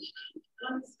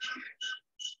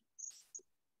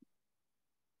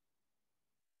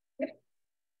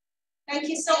 Thank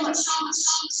you so much.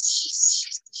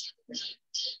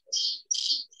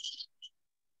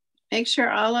 Make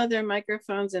sure all other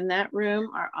microphones in that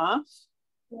room are off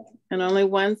and only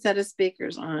one set of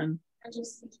speakers on.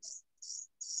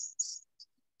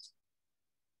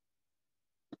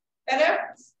 Better?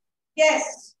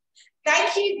 Yes.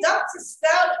 Thank you, Dr.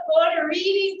 Stout, for the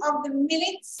reading of the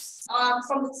minutes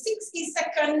from the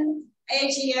 62nd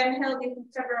AGM held in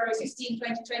February 15,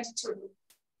 2022.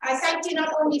 I thank you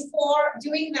not only for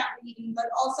doing that reading, but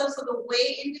also for the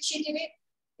way in which you did it,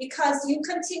 because you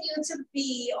continue to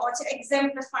be or to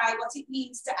exemplify what it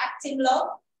means to act in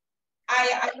love.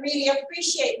 I really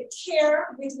appreciate the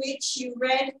care with which you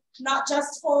read, not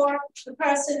just for the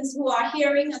persons who are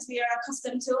hearing, as we are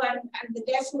accustomed to, and the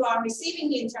deaf who are receiving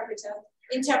the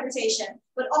interpretation,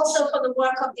 but also for the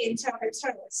work of the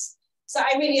interpreters. So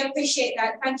I really appreciate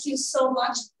that. Thank you so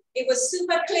much. It was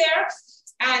super clear,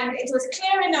 and it was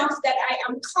clear enough that I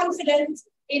am confident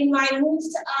in my move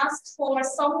to ask for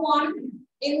someone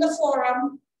in the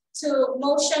forum to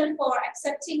motion for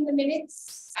accepting the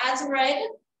minutes as read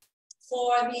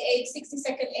for the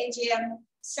 62nd AGM,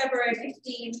 February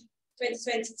 15,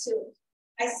 2022.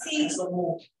 I see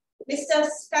Mr.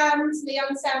 Sams,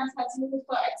 Leon Sams has moved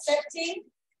for accepting.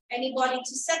 Anybody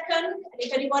to second? And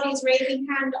if anybody is raising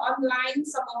hand online,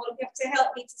 someone will have to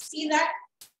help me to see that.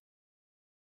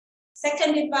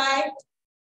 Seconded by?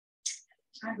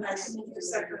 I'd like to move the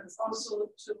second also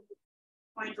to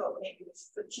point out maybe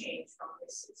it's the change from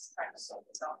this kind of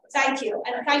something. Thank you,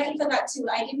 and thank you for that too.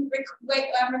 I didn't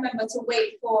remember to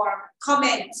wait for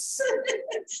comments.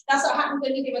 That's what happens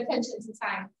when you give attention to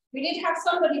time. We did have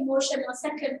somebody motion a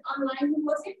second online. Who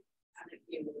was it?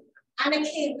 Anna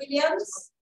K.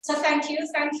 Williams. So thank you,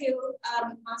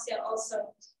 Marcia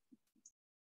also.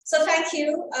 So thank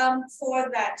you for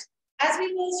that. As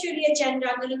we move through the agenda,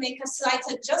 I'm going to make a slight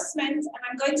adjustment, and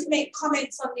I'm going to make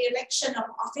comments on the election of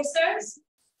officers.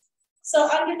 So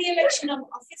under the election of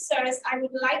officers, I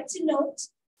would like to note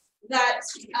that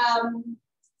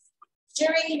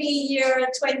during the year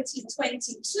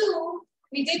 2022,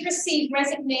 we did receive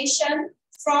resignation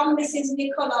from Mrs.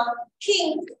 Nicola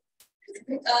King.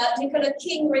 Nicola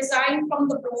King resigned from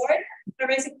the board. The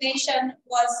resignation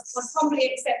was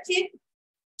humbly accepted.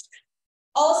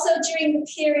 Also during the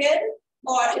period,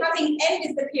 or having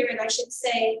ended the period, I should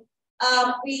say,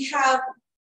 we have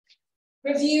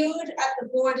reviewed at the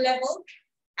board level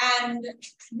and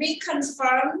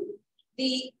reconfirmed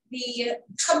the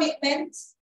commitment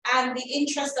and the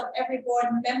interest of every board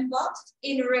member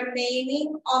in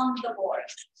remaining on the board.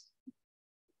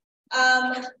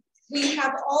 We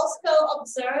have also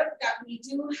observed that we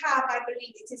do have, I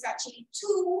believe it is actually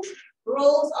 2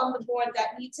 roles on the board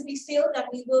that need to be filled, and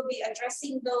we will be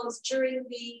addressing those during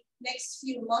the next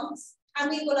few months, and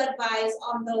we will advise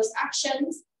on those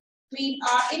actions. We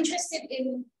are interested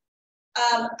in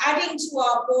adding to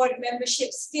our board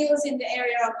membership skills in the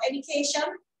area of education,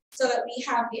 so that we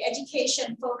have the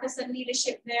education focus and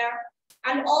leadership there.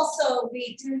 And also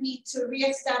we do need to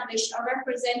reestablish a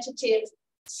representative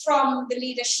from the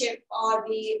leadership or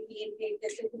the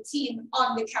team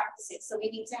on the campuses. So we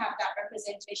need to have that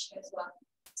representation as well.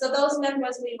 So those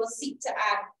members we will seek to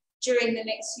add during the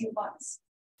next few months.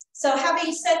 So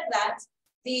having said that,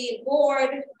 the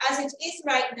board, as it is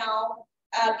right now,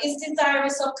 is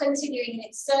desirous of continuing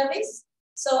its service.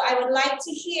 So I would like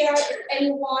to hear if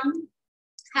anyone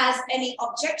has any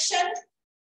objection,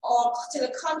 or to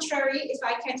the contrary, if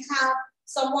I can have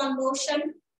someone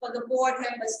motion for the board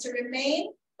members to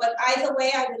remain. But either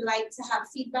way, I would like to have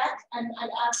feedback, and I'd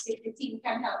ask if the team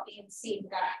can help me in seeing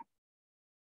that.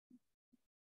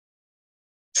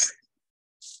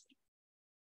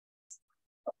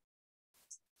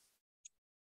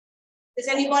 Does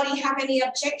anybody have any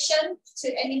objection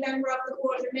to any member of the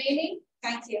board remaining?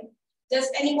 Thank you. Does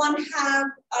anyone have,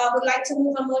 would like to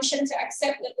move a motion to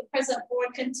accept that the present board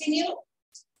continue?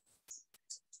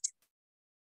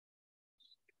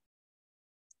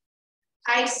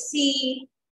 I see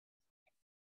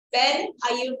Ben,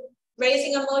 are you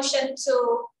raising a motion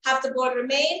to have the board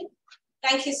remain?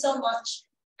 Thank you so much.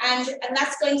 And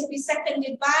that's going to be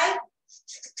seconded by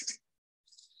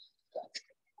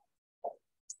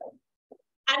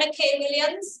Anna K.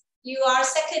 Williams. You are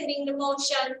seconding the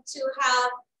motion to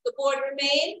have the board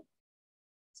remain?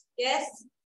 Yes.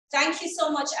 Thank you so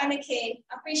much, Anna K.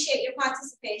 Appreciate your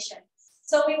participation.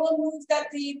 So we will move that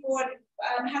the board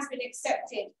has been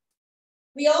accepted.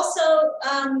 We also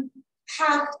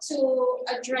have to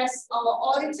address our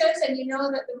auditors, and you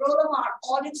know that the role of our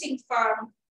auditing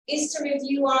firm is to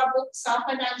review our books, our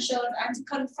financials, and to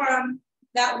confirm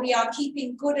that we are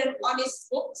keeping good and honest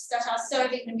books that are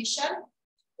serving the mission.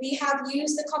 We have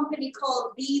used a company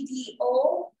called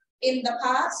BDO in the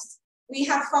past. We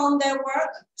have found their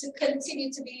work to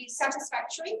continue to be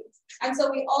satisfactory. And so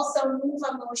we also move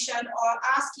a motion or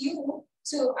ask you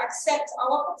to accept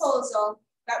our proposal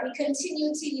that we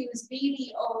continue to use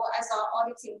BDO as our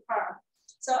auditing firm.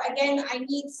 So again, I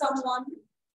need someone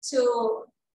to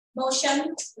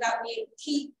motion that we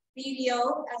keep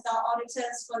BDO as our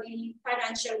auditors for the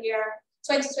financial year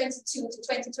 2022 to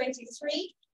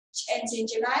 2023, which ends in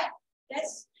July.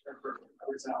 Yes?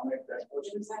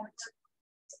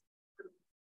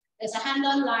 There's a hand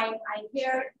online, I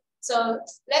hear. So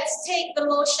let's take the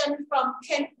motion from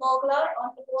Kent Mogler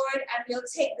on the board, and we'll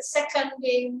take the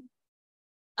seconding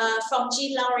from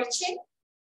Jean Lowry Chin,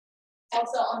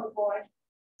 also on the board.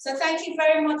 So thank you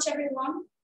very much, everyone.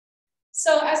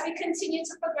 So as we continue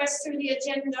to progress through the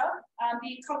agenda,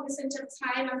 be cognizant of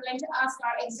time, I'm going to ask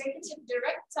our Executive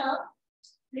Director,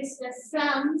 Mr.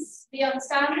 Sams, Leon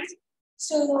Sams,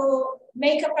 to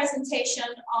make a presentation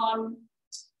on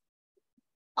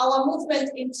our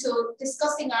movement into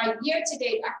discussing our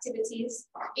year-to-date activities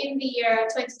in the year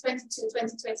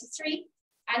 2022-2023,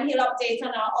 and he'll update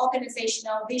on our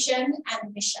organizational vision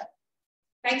and mission.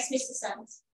 Thanks, Mr.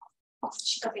 Sams.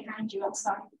 She got behind you, I'm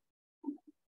sorry.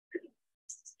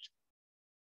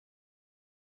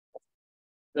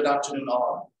 Good afternoon,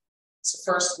 all. So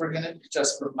first, we're going to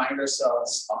just remind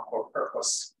ourselves of our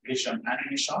purpose, vision, and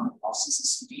mission of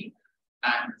CCCD,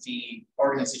 and the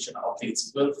organizational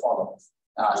updates will follow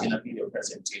in a video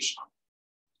presentation.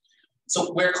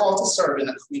 So we're called to serve in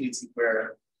a community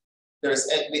where there's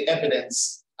the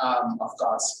evidence of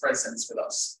God's presence with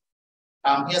us.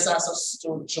 He has asked us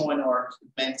to join our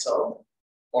mental,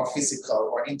 or physical,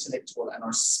 or intellectual, and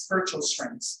our spiritual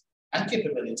strengths and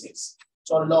capabilities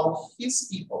to allow his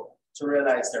people to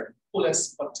realize their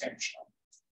fullest potential.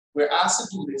 We're asked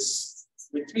to do this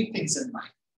with three things in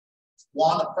mind.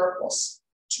 One, a purpose,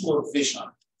 two, a vision,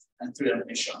 and three, a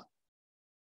mission.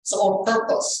 So our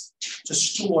purpose, to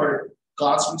steward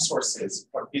God's resources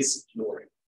for his glory.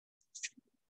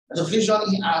 The vision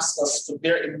he asked us to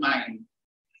bear in mind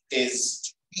is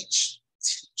to reach,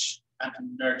 teach,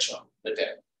 and nurture the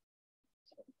deaf.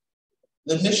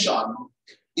 The mission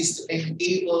is to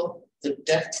enable the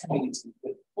deaf community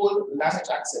with full language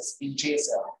access in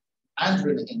JSL and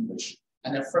written English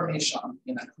and information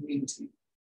in a community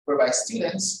whereby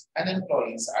students and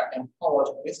employees are empowered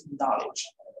with knowledge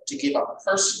to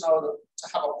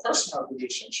have a personal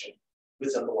relationship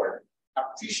with the Lord,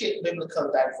 appreciate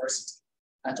biblical diversity,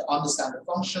 and to understand the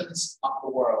functions of the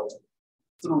world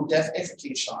through deaf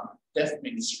education, deaf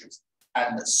ministries,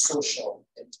 and the social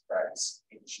enterprise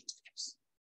initiatives.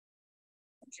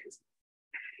 Thank you.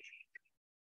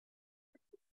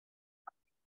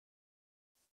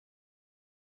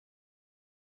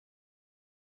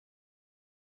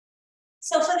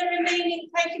 So for the remaining,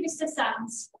 thank you, Mr.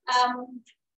 Sams.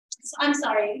 So I'm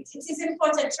sorry, it is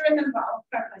important to remember our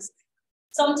purpose.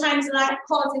 Sometimes life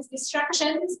causes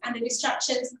distractions, and the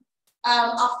distractions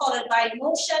are followed by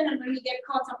emotion, and when we get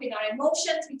caught up in our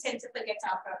emotions, we tend to forget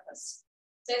our purpose.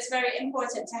 So it's very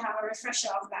important to have a refresher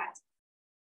of that.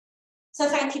 So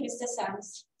thank you, Mr.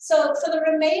 Sams. So for the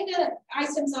remainder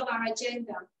items on our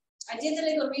agenda, I did a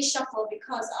little reshuffle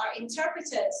because our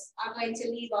interpreters are going to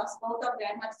leave us, both of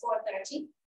them, at 4:30.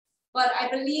 But I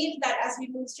believe that as we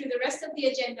move through the rest of the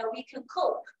agenda, we can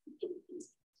cope.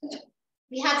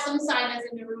 We have some signers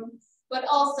in the room, but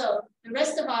also the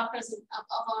rest of our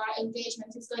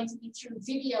engagement is going to be through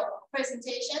video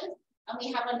presentation, and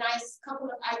we have a nice couple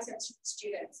of items for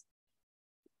students.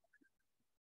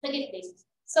 Forgive me.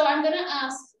 So I'm going to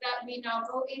ask that we now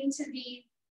go into the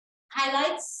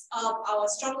highlights of our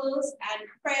struggles and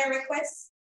prayer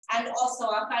requests, and also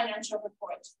our financial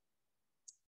report.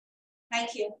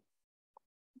 Thank you.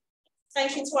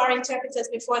 Thank you to our interpreters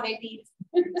before they leave.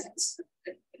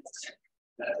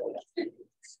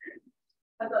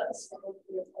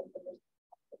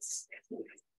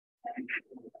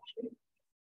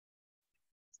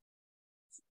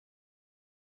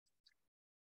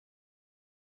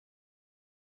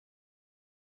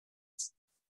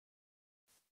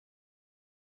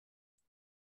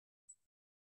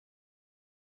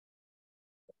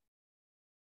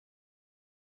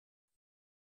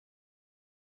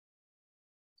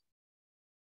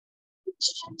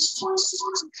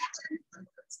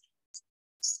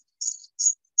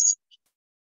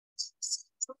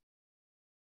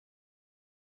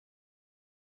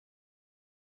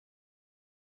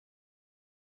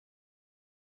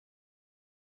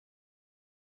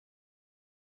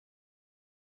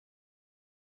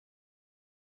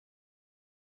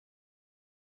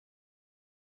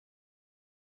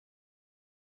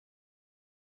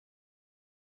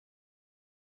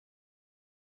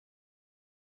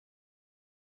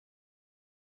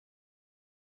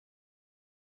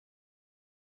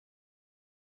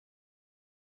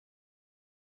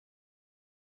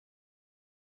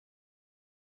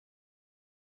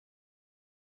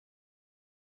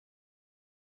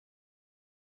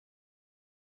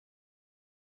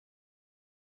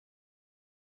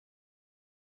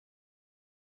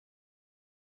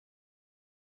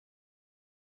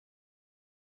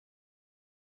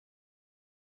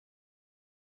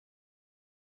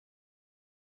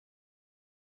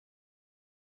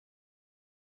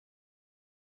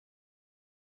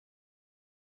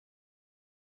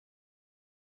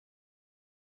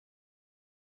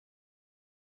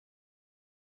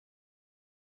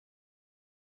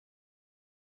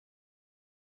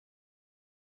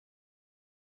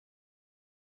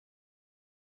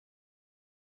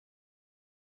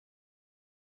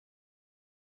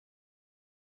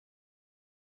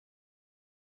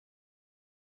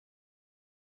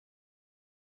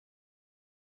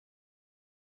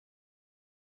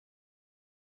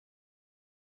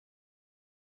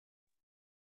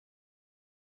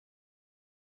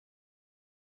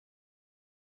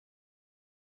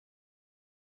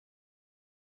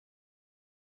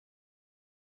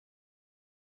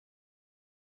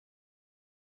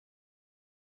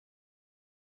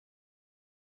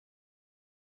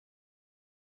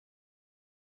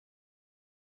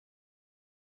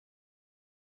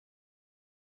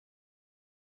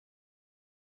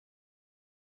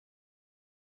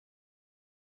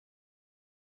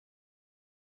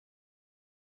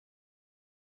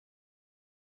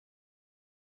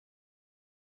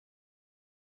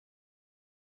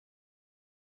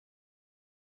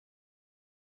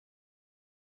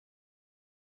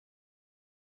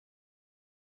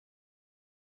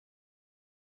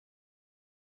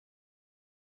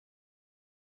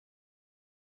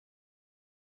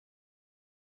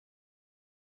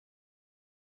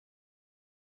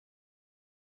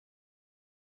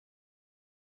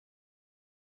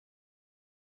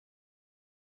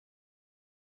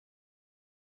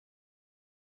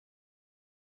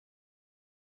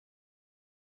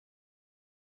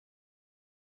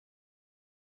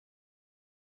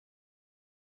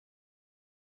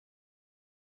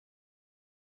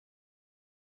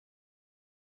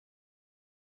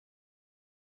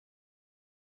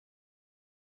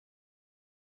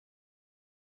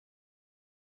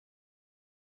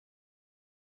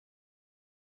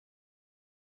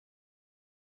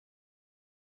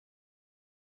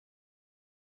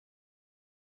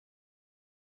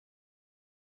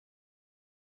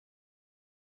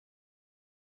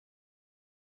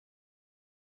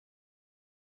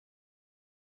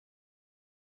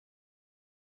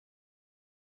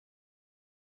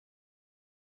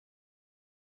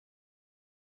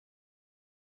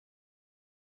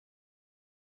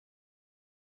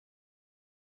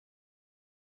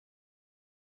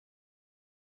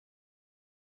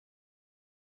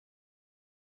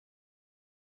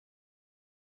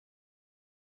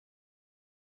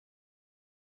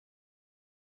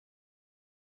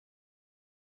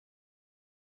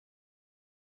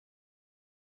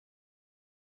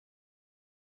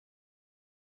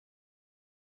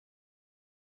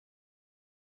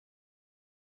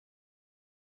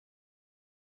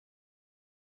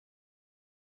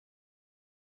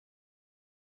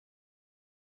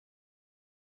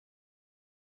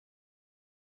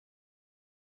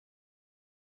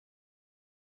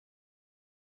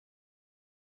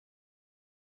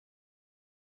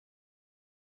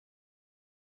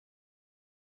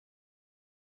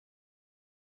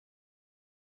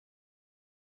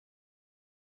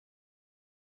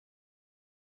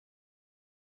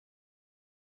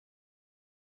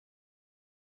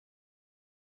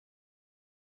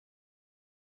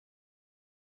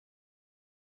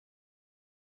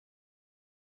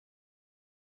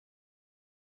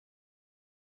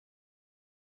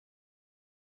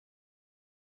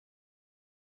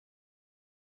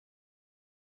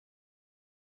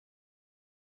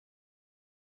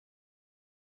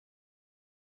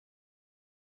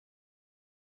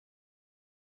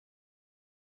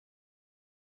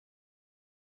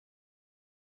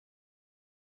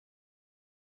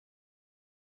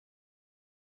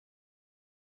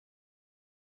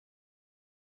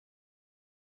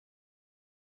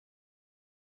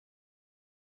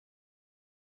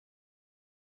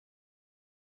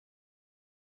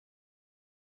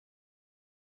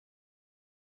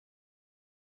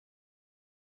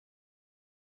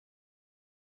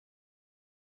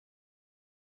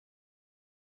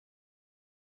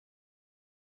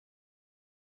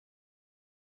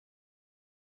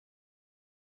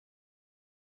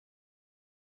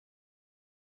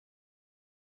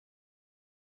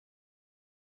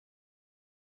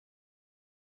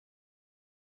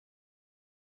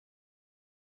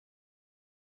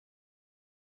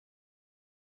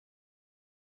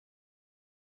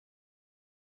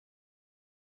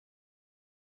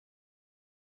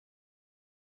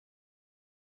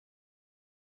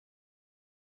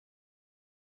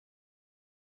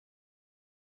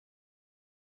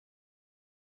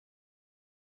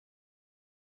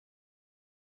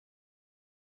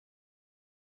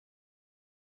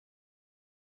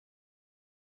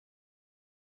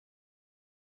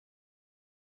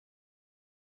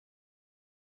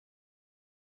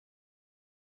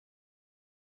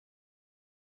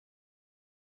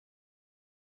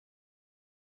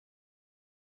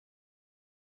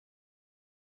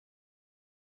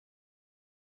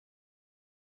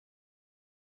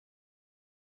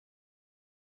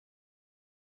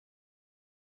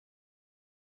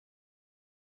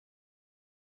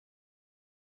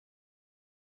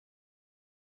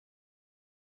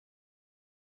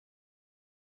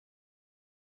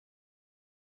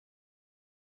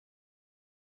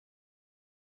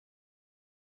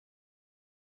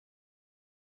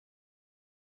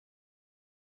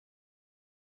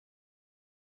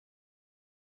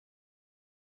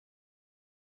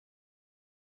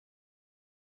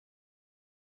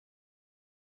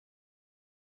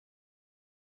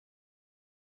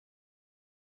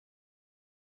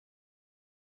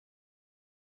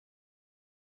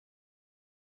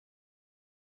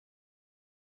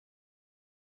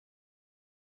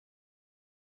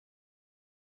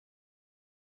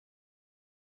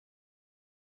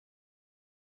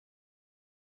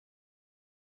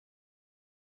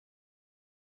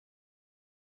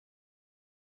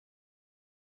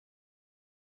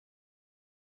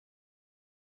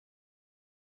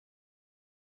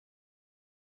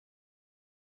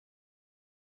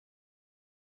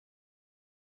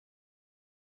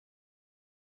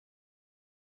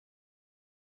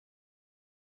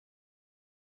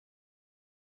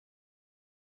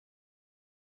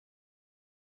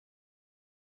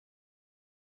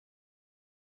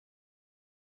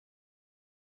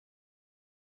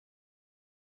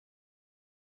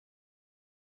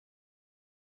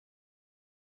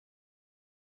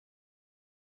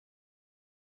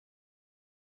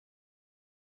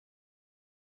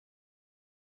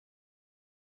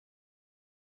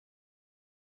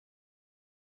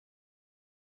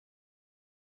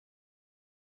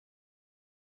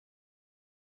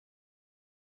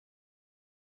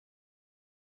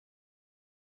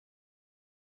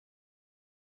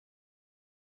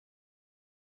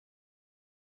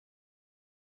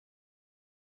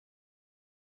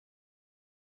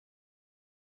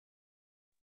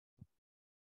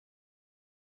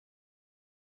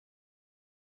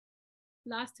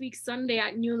 last week, Sunday,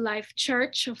 at New Life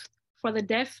Church for the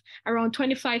Deaf, around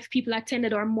 25 people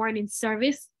attended our morning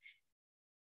service.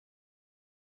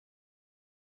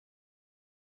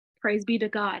 Praise be to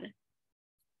God.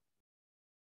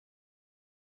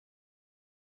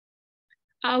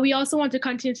 We also want to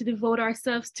continue to devote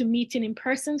ourselves to meeting in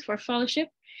person for fellowship.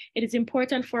 It is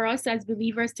important for us as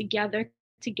believers to gather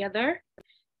together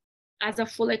as a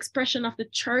full expression of the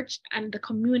church and the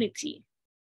community.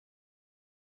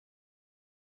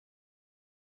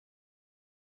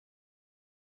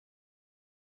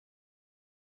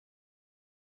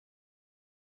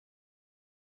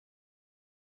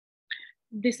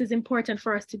 This is important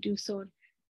for us to do so.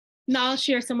 Now I'll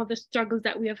share some of the struggles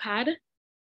that we have had.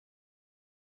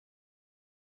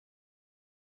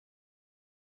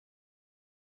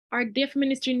 Our deaf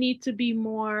ministry needs to be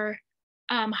more,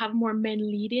 have more men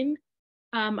leading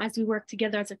as we work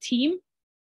together as a team.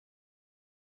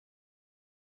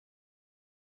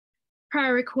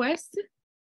 Prayer requests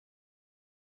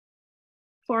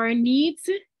for our needs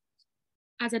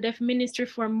as a deaf ministry,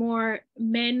 for more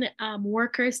men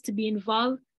workers to be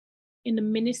involved in the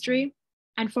ministry,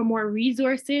 and for more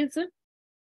resources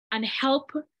and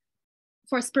help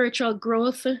for spiritual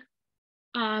growth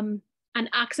and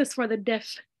access for the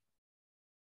deaf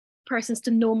persons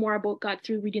to know more about God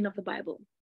through reading of the Bible.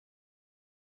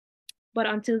 But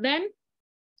until then,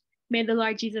 may the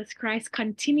Lord Jesus Christ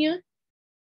continue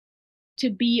to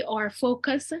be our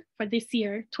focus for this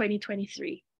year,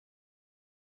 2023.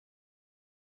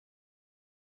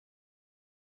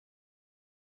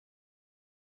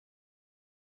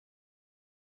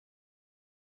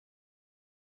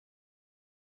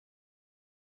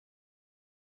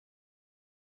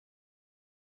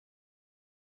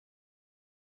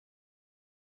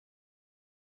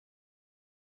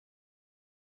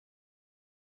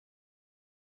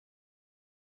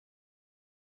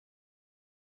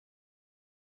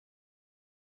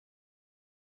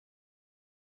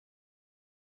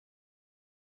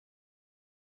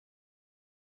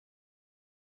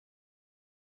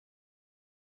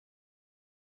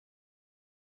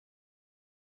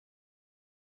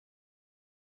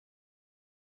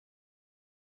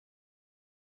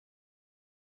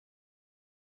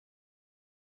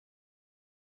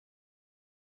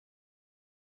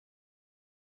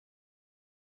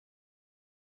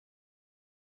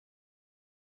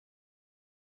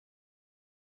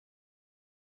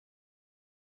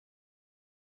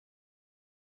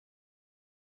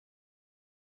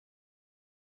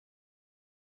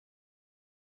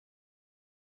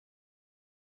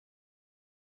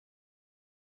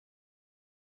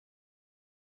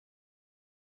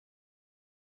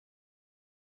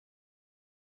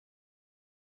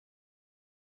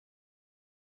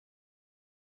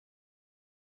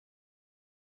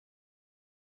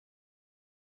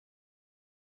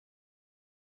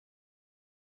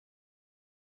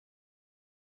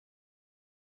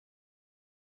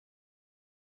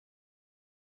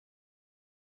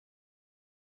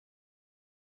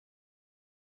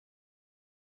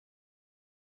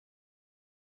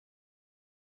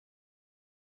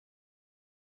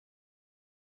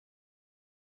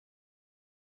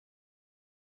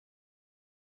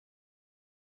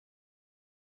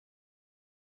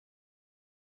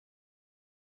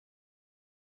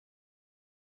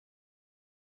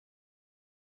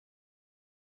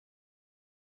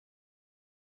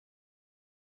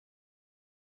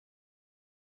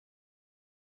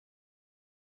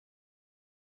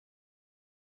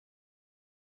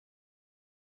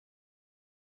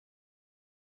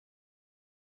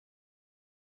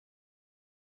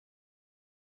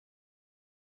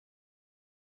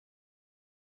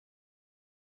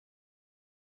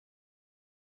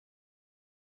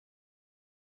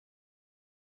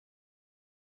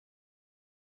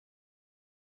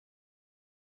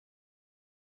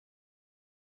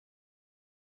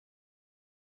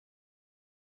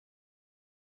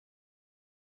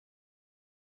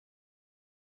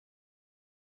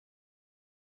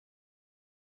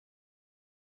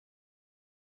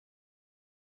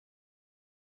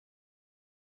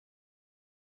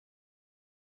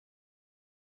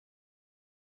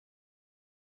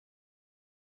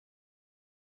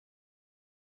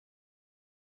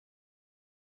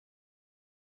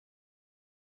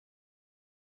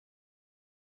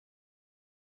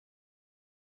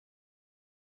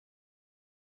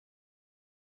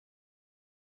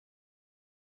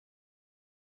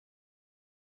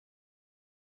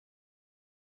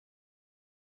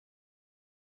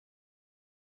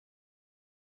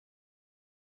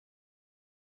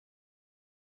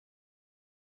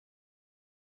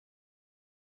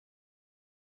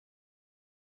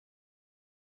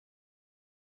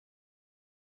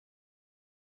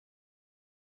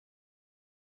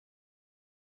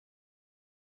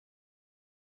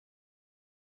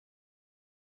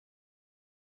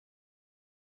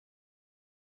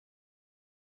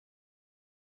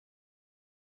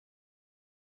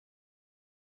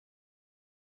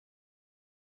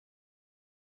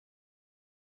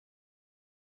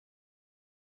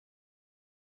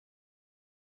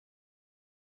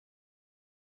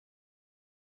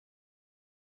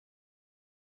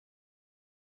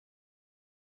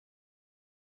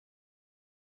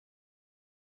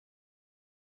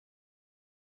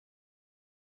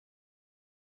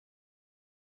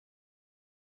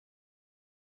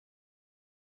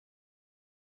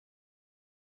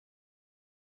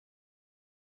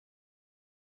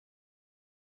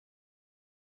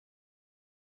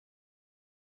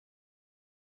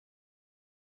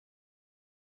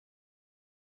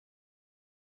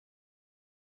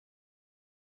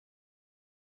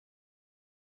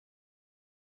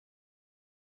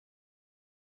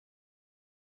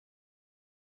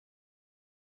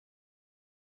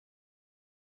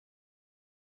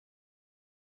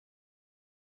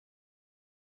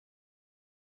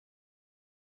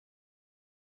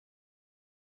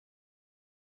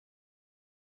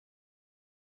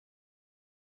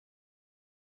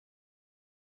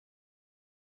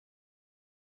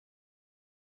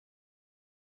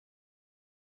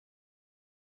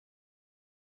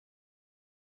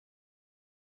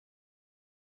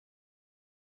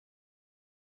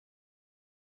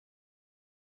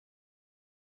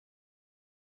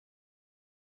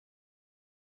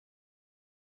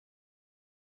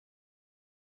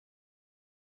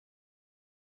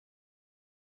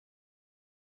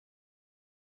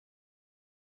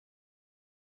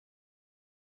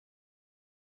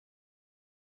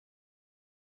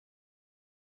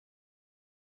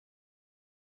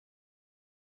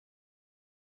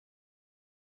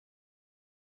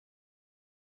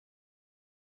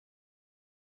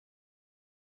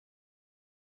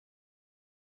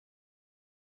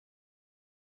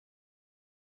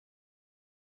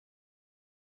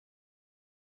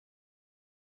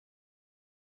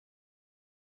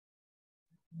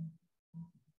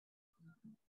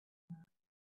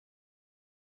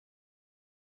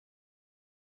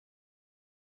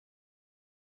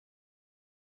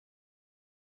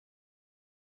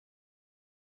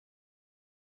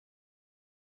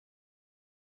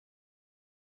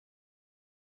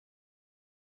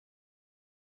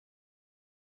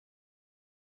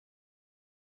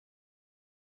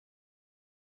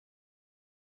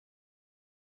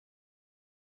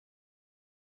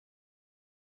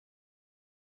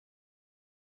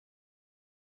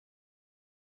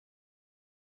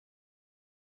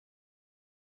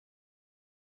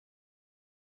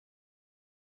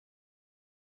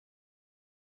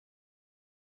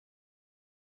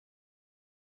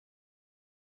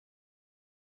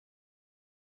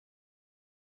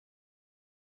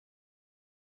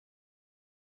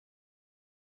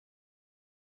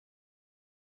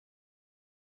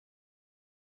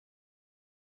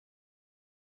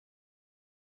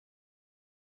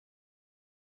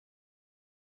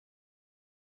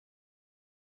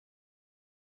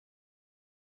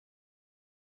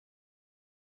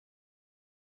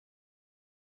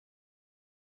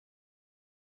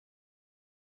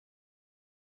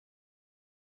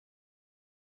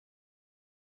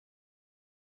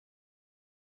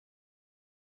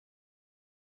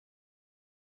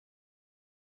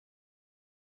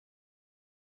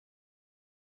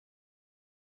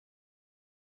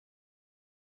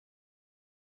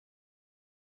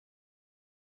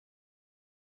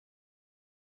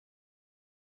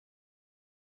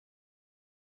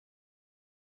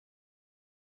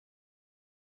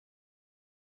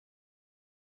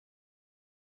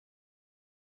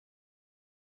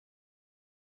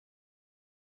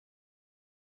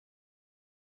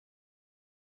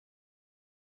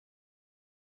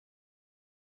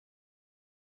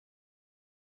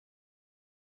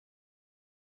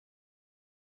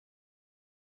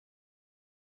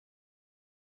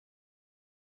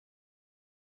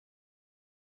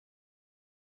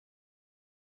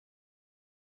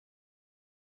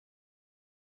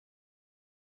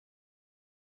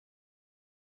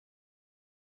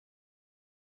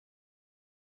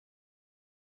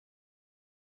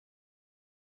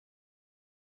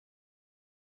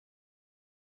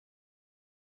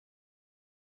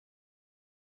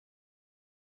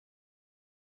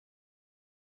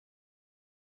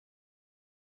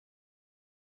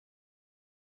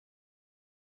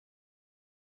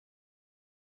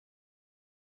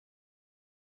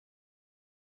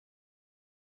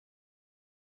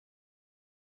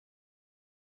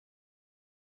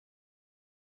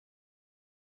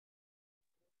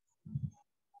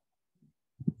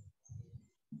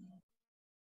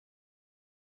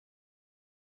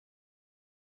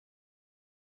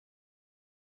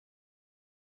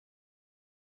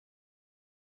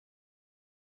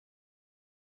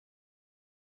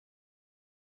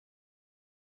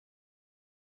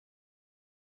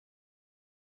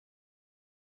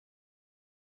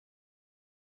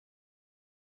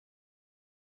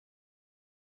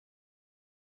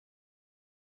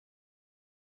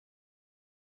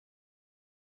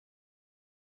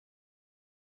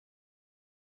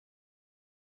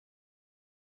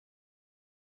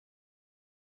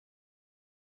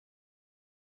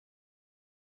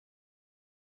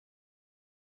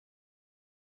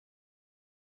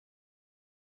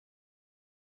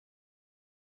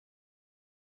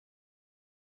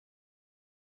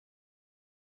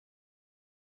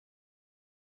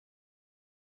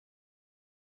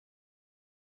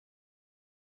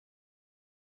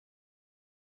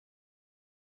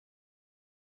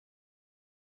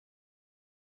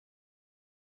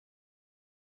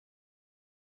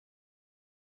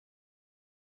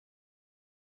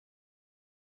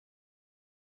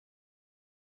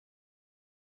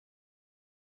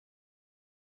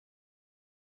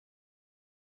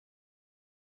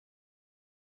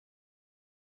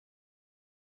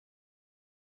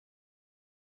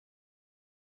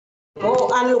 Go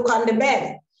and look on the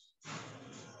bed.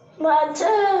 But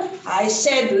I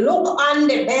said, look on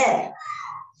the bed.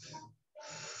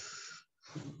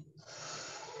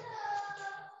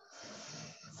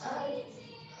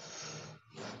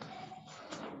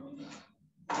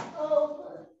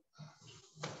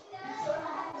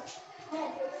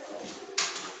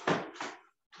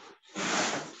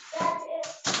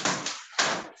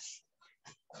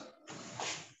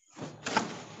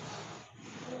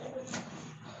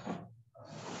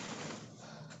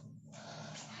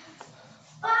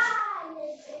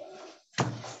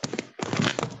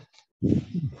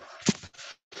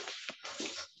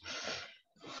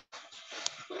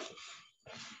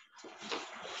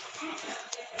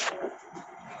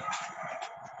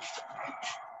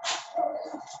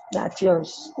 That's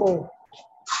yours. Go.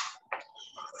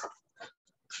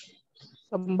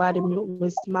 Somebody mute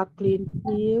Miss McLean,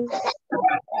 please.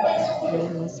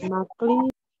 Miss McLean.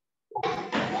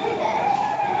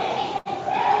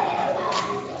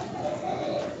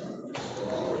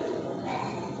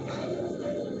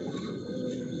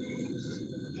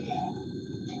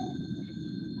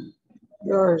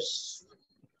 Yours.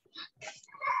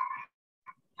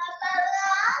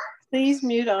 Please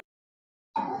mute on.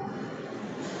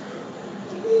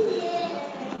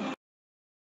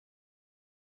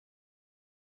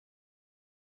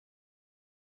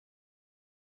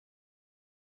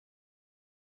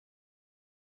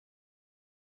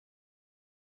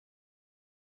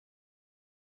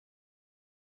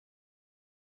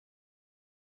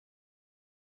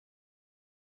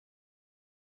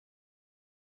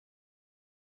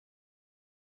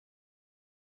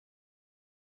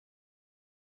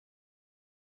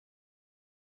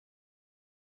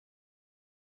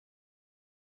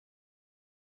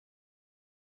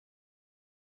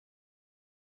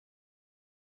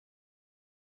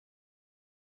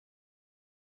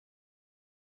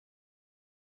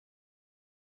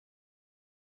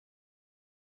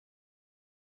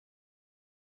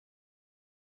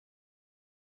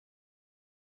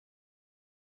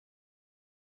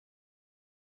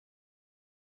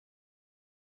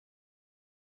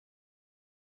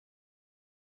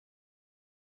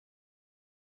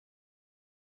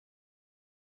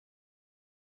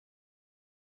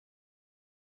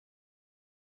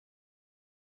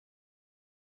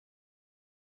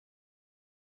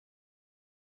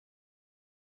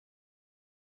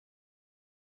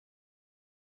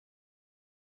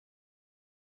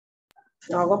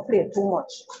 Now go play too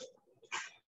much.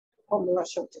 Come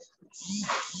rush out.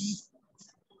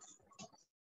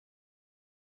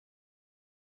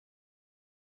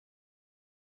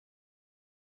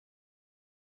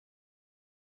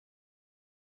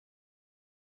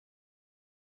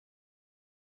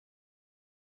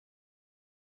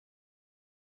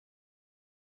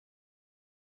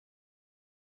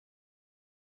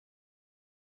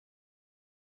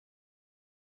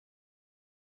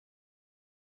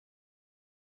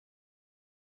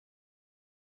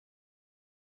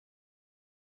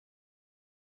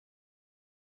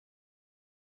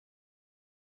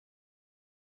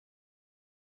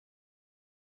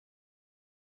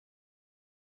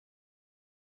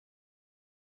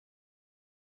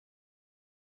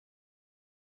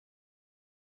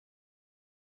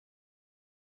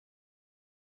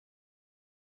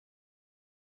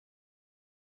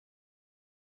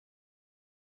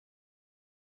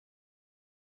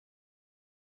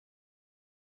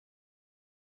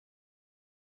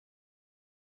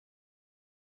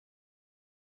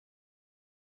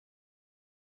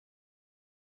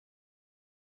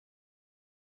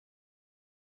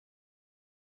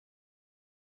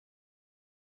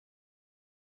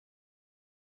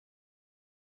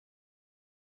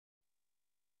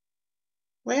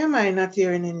 Why am I not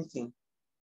hearing anything?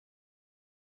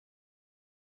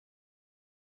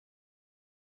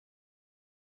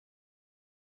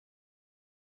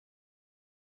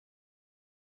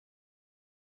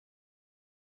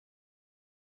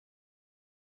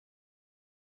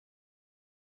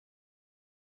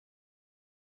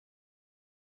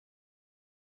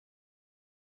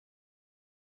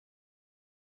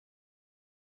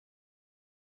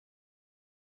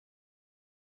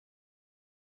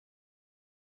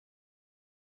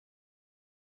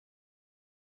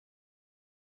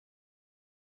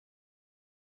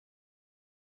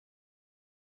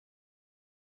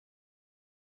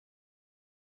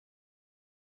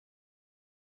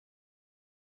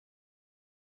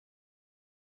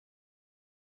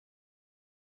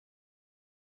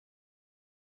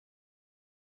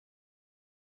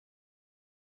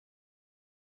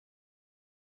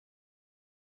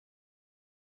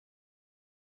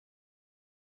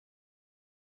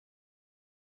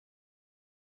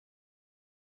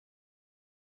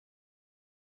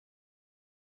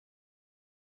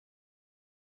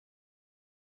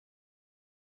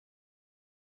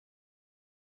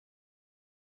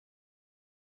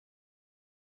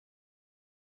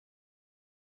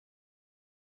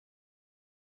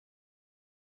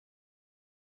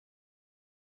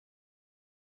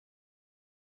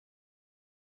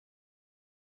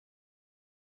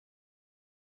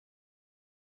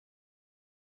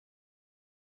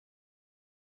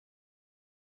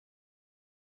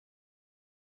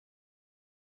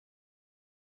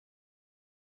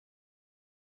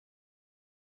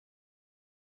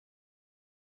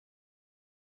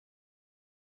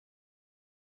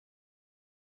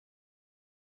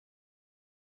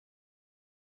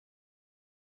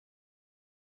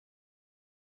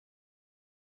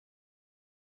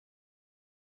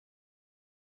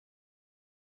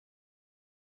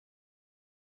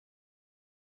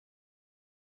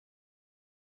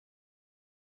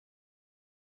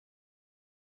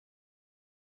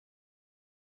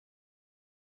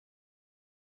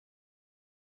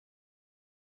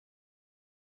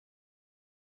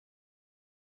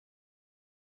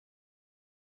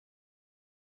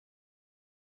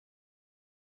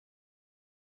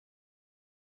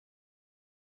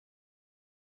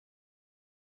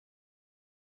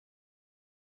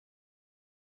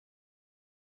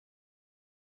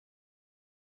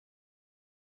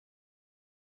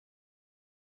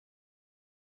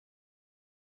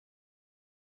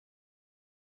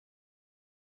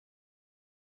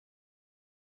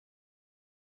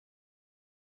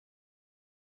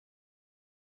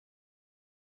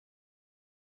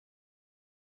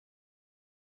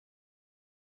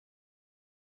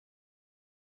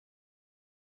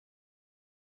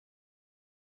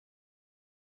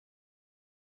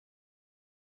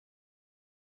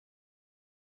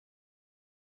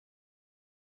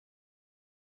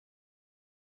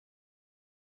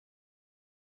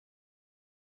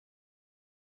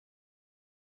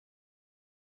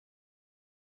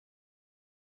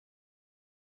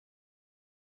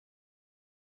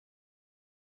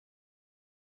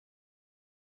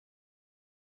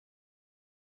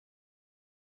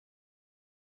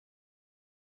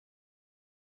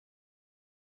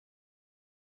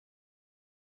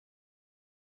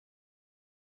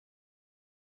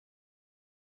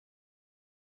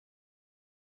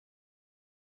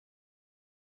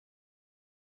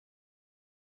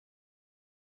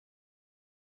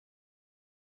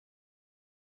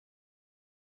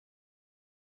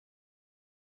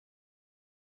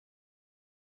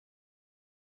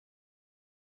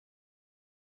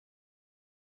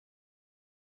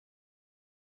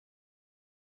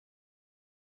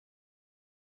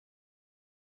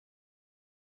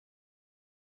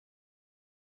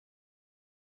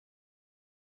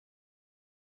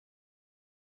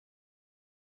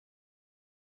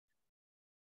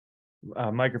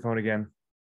 microphone again.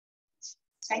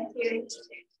 Thank you.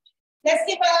 Let's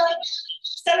give a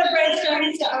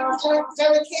celebration to our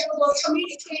very capable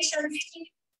communications team.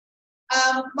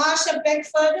 Marsha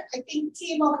Beckford, I think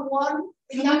team of one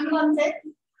in that context,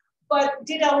 but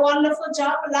did a wonderful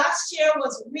job. Last year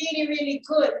was really, really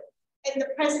good in the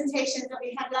presentations that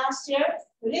we had last year.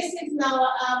 This is now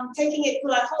taking it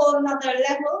to a whole nother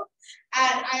level.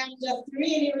 And I am just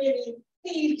really, really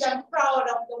pleased and proud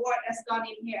of the work that's gone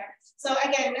in here. So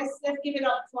again, let's give it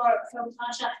up for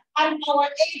Marsha and our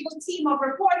able team of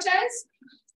reporters.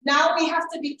 Now we have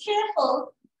to be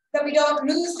careful that we don't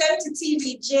lose them to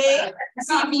TVJ,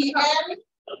 CBN,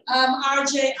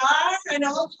 RJR, and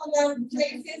all other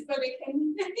places where they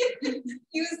can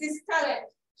use this talent.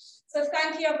 So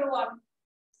thank you, everyone.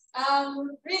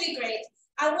 Really great.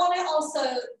 I want to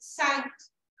also thank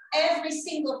every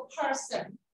single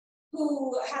person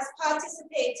who has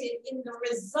participated in the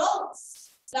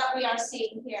results that we are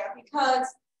seeing here, because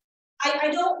I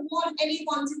don't want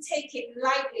anyone to take it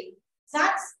lightly.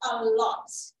 That's a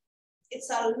lot. It's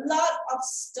a lot of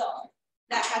stuff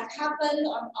that has happened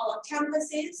on our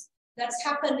campuses, that's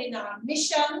happened in our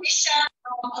mission,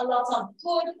 a lot of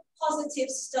good, positive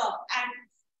stuff.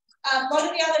 And one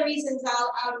of the other reasons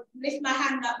I'll lift my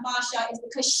hand at Marsha is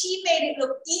because she made it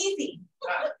look easy.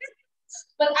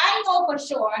 But I know for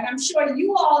sure, and I'm sure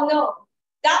you all know,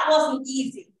 that wasn't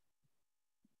easy.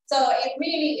 So it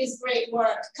really is great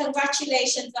work.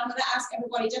 Congratulations. I'm going to ask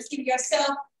everybody, just give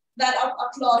yourself that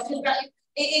applause.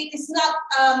 It's not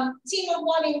team of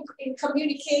one in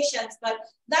communications, but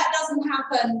that doesn't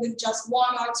happen with just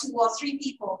 1 or 2 or 3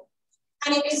 people.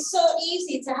 And it is so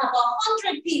easy to have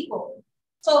 100 people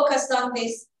focused on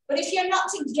this. But if you're not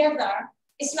together,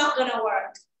 it's not going to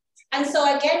work. And so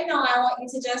again, now I want you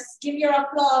to just give your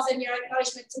applause and your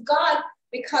acknowledgement to God,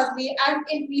 because we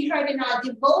heard in our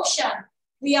devotion,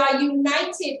 we are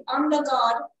united under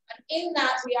God, and in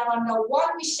that we are under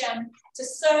one mission to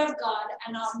serve God.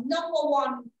 And our number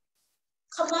one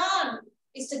command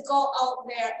is to go out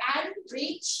there and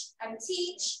preach and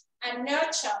teach and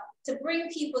nurture to bring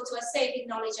people to a saving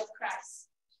knowledge of Christ.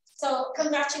 So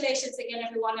congratulations again,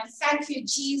 everyone. And thank you,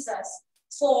 Jesus,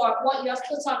 for what you have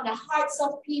put on the hearts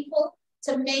of people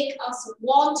to make us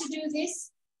want to do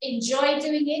this, enjoy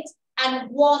doing it, and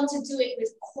want to do it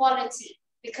with quality,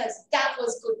 because that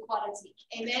was good quality.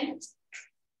 Amen.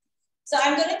 So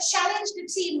I'm going to challenge the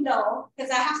team now,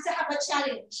 because I have to have a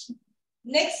challenge.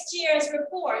 Next year's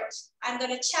report, I'm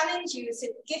going to challenge you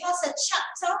to give us a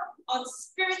chapter on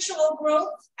spiritual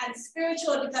growth and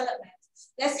spiritual development.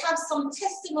 Let's have some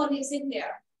testimonies in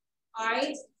there. All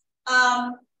right.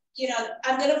 You know,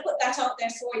 I'm going to put that out there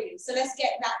for you. So let's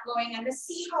get that going and let's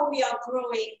see how we are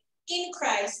growing in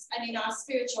Christ and in our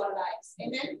spiritual lives.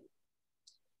 Amen.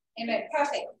 Amen.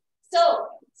 Perfect. So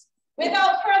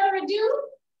without further ado,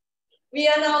 we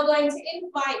are now going to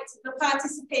invite the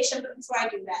participation. But before I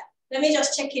do that, let me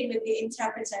just check in with the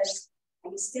interpreters.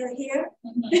 Are you still here?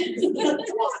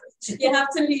 You have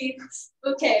to leave.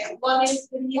 Okay, one is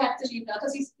you have to leave now,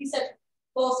 because he said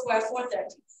both were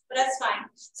 4:30, but that's fine.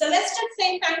 So let's just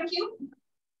say thank you.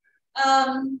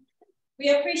 We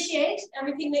appreciate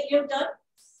everything that you've done,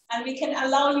 and we can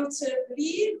allow you to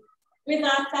leave with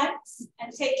our thanks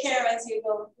and take care as you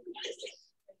go.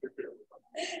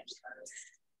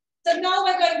 So now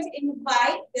we're going to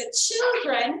invite the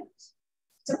children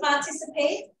to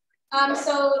participate.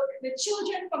 So the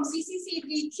children from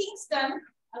CCCD Kingston,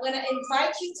 I'm going to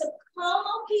invite you to come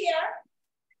up here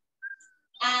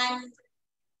and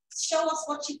show us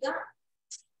what you got.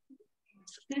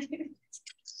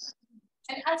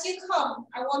 And as you come,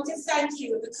 I want to thank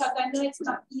you, because I know it's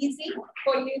not easy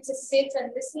for you to sit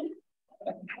and listen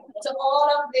to all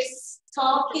of this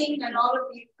talking and all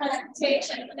of the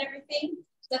presentation and everything.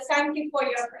 So thank you for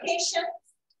your patience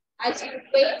as you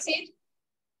waited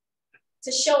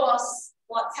to show us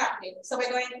what's happening. So we're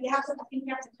going, I think you have to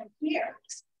come here.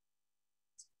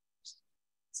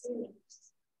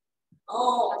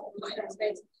 Oh, that's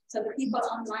great. So the people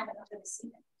online are not going to see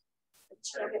it.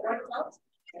 Should I get worked out?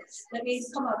 Let me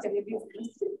come out and review.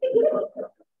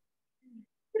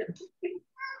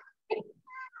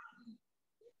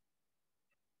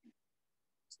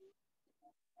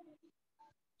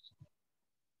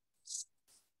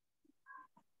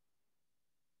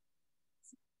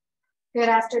 Good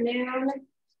afternoon.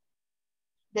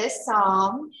 This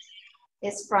psalm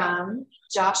is from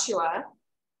Joshua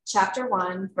chapter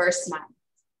 1, verse 9.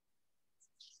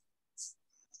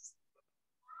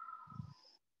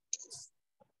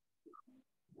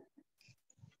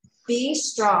 Be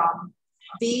strong,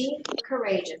 be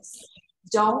courageous.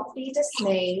 Don't be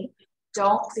dismayed,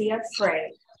 don't be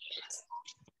afraid.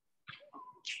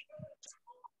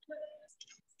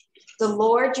 The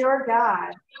Lord your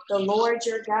God, the Lord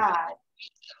your God,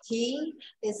 he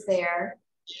is there.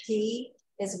 He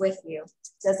is with you.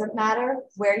 Doesn't matter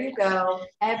where you go,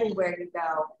 everywhere you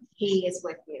go, he is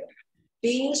with you.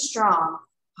 Be strong,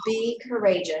 be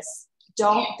courageous.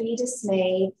 Don't be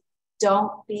dismayed.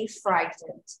 Don't be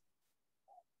frightened.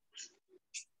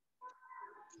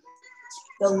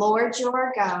 The Lord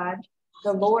your God,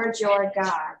 the Lord your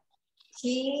God,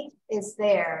 he is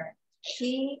there.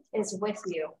 He is with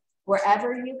you.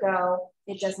 Wherever you go,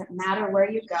 it doesn't matter where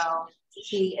you go,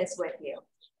 he is with you.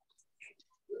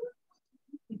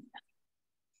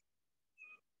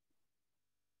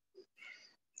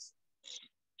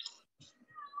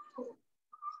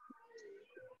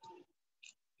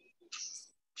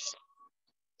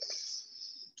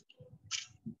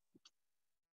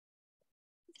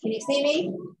 Can you see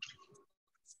me?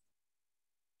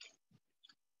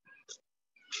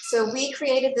 So we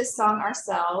created this song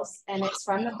ourselves, and it's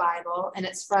from the Bible, and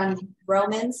it's from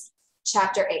Romans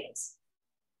chapter 8.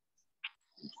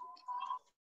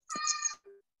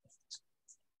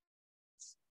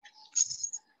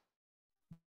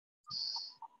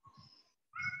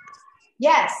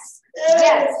 Yes,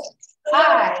 yes,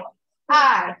 I,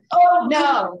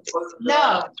 no,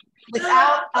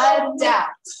 without a doubt.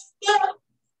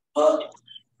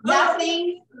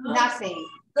 Nothing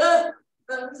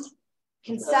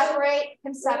can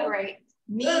separate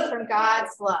me from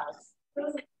God's love.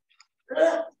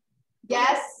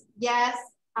 Yes,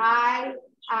 I,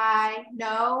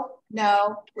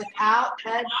 no, without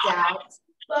a doubt,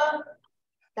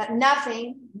 that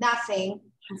nothing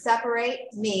can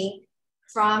separate me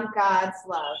from God's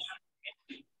love.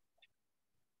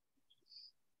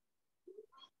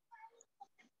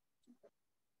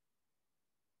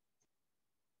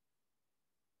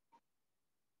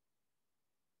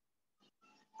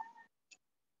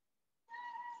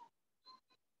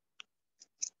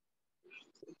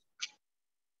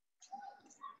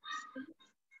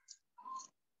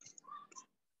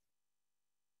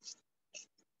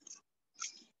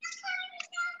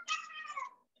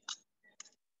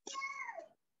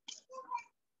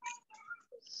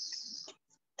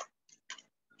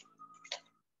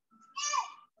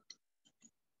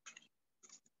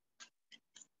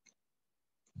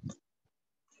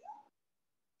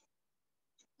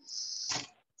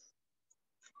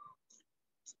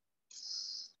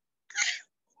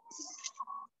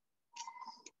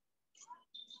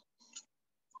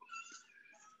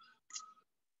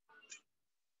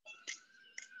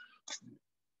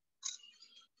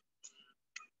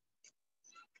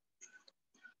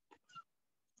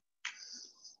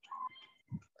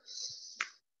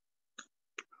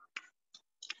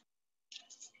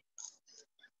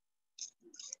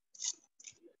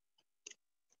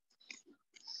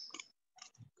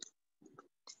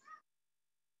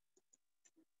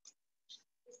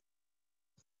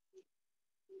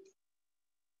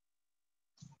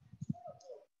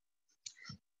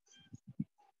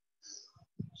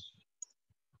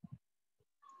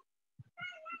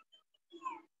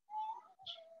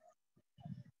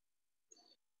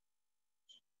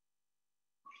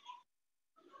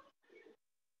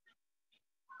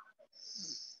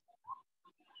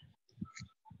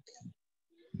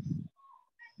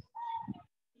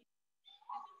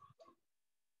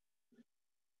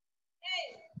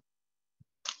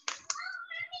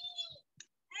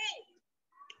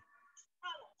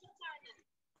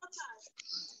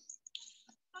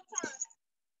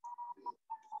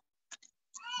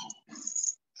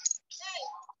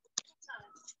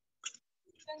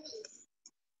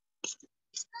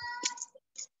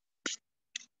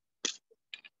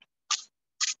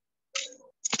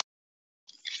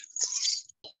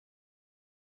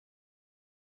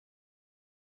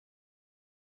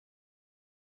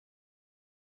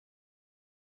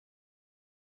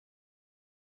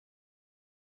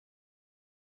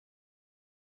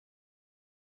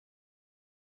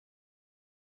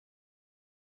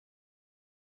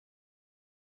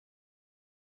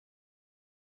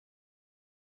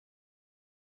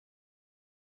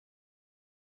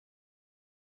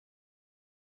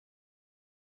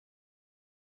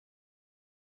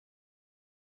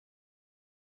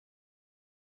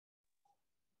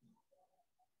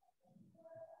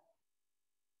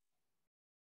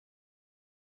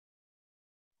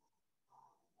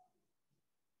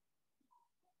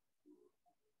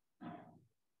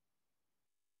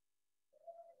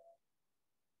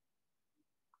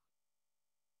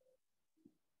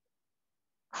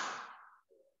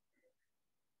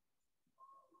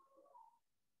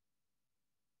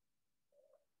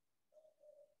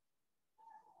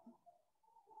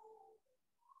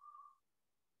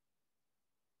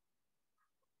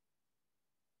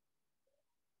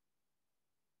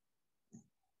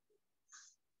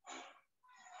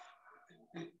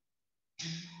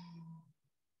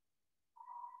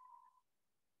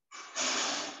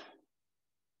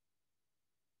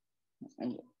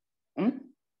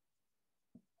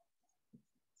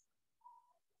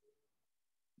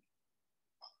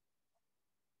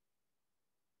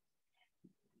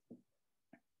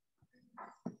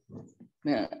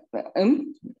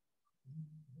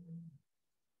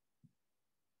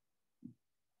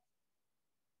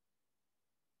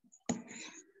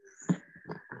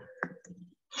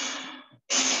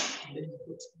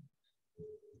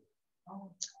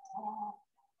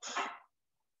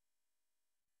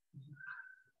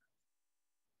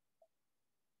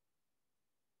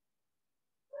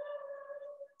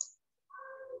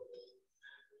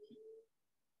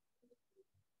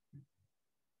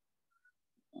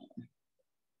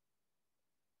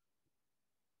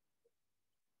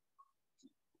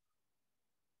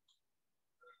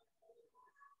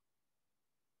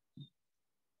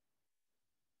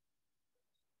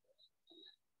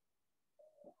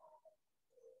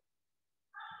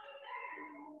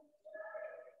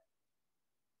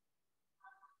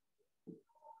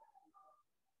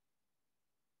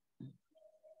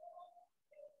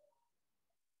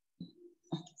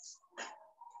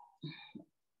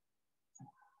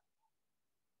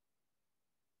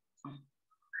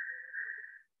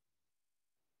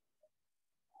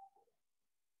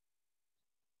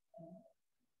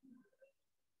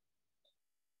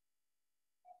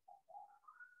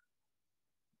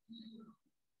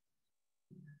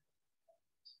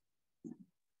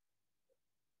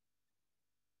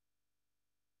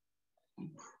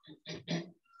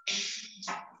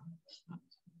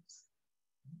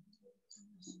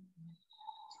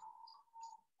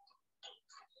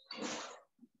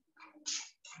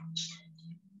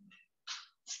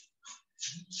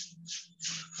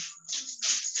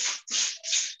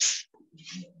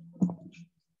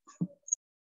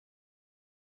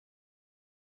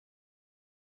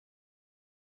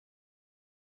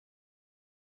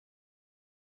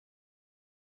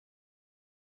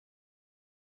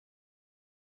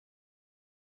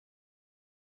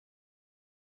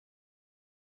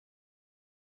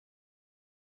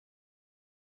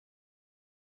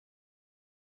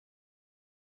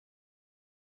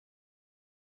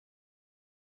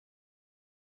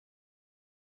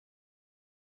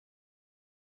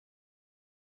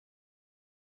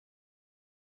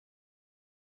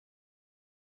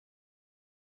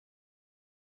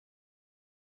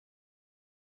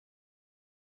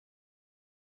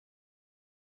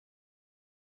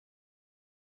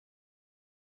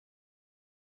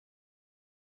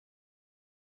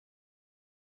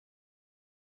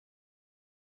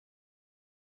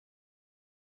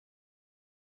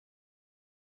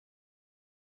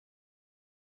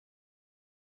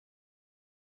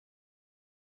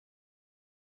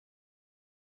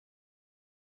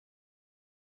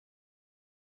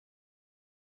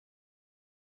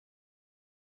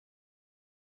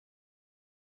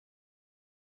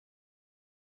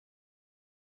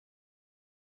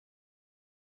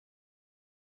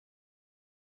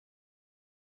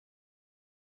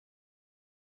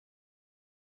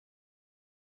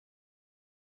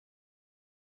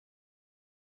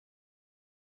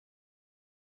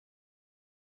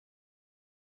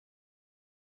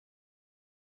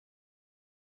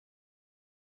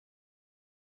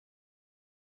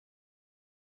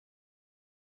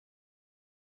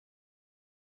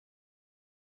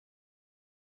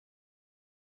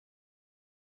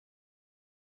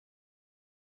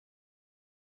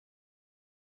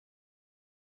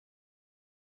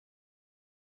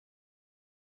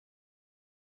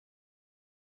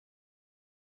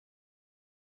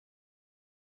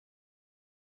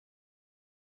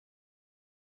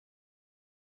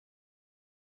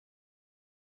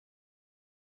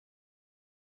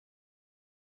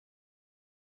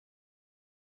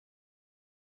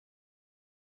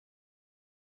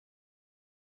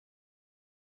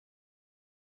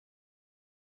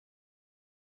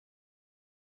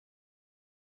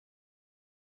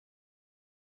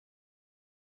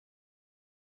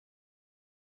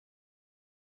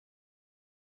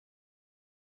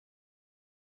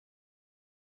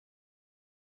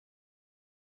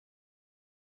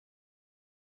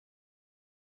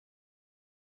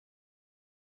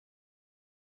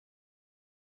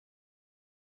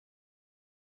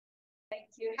 Thank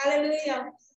you.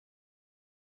 Hallelujah.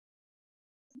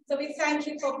 So we thank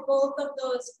you for both of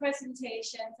those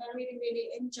presentations. I really, really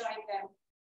enjoyed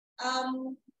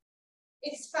them.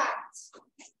 It's fact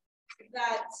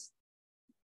that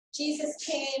Jesus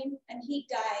came and he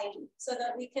died so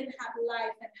that we can have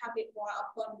life and have it more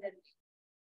abundantly.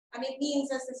 And it means,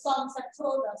 as the Psalms have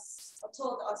told us,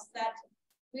 that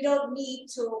we don't need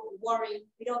to worry.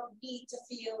 We don't need to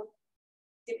feel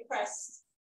depressed,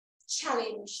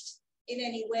 challenged in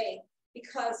any way.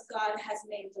 because God has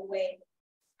made the way.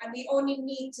 And we only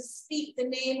need to speak the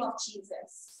name of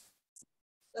Jesus.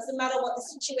 Doesn't matter what the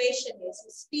situation is,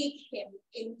 we speak him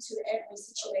into every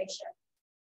situation.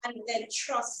 And then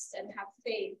trust and have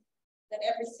faith that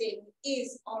everything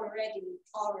is already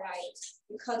all right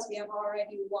because we have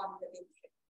already won the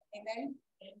victory. Amen?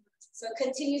 So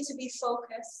continue to be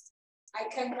focused. I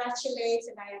congratulate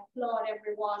and I applaud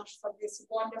everyone for this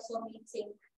wonderful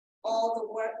meeting, all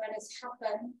the work that has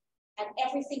happened, and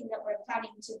everything that we're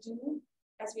planning to do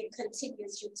as we continue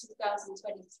through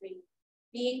 2023.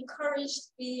 Be encouraged,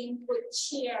 be in good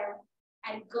cheer,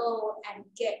 and go and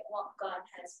get what God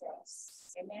has for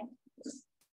us. Amen.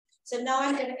 So now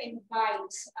I'm going to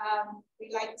invite,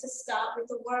 we like to start with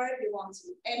the word, we want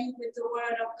to end with the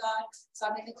word of God. So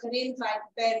I'm going to invite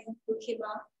Ben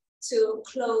Bukima to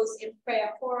close in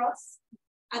prayer for us.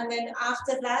 And then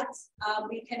after that,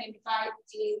 we can invite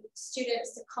the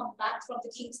students to come back from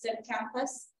the Kingston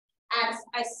campus. And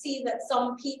I see that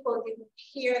some people didn't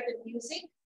hear the music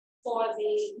for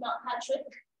the Mount Patrick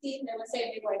team. They were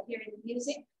saying they weren't hearing the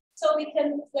music. So we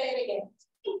can play it again.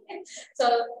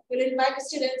 So we'll invite the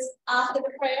students after the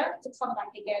prayer to come back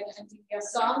again and do your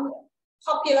song.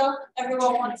 Popular,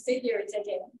 everyone wants to hear it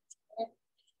again.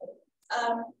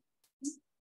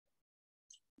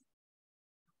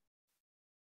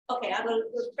 Okay,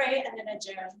 we'll pray and then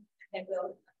adjourn, and then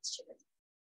we'll students.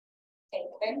 Okay,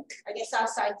 Ben, I guess I'll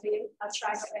sign for you. I'll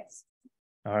try my best.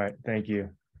 All right, thank you.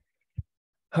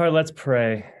 All right, let's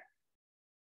pray.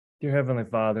 Dear Heavenly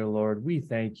Father, Lord, we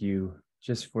thank you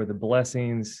just for the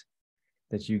blessings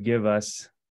that you give us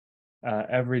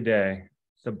every day,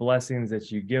 the blessings that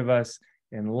you give us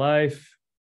in life,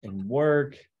 in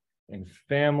work, in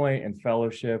family, and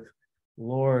fellowship.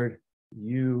 Lord,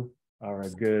 you are a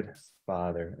good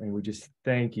Father, and we just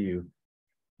thank you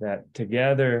that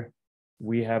together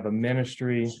we have a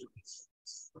ministry.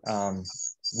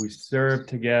 We serve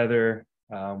together.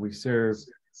 We serve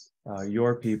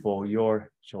your people,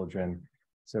 your children.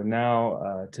 So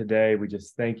now, today, we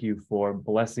just thank you for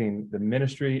blessing the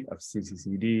ministry of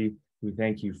CCCD. We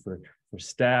thank you for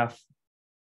staff,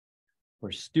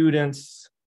 for students,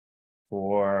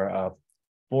 for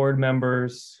board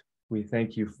members. We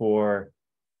thank you for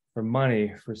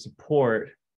money, for support,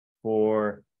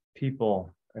 for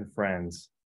people and friends.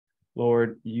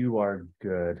 Lord, you are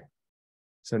good.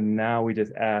 So now we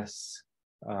just ask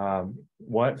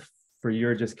for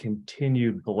your just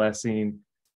continued blessing,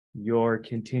 your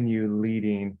continued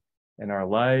leading in our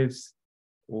lives.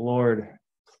 Lord,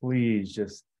 please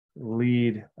just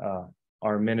lead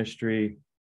our ministry.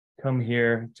 Come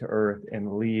here to earth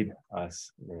and lead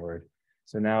us, Lord.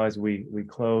 So now as we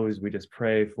close, we just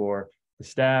pray for the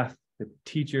staff, the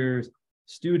teachers,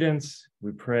 students.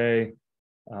 We pray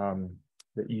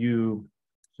that you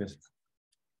just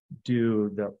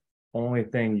do the only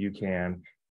thing you can.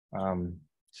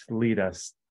 Just lead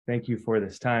us. Thank you for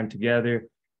this time together.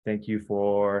 Thank you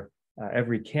for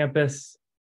every campus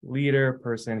leader,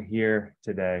 person here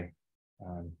today.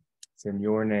 It's in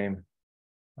your name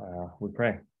we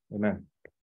pray. Amen.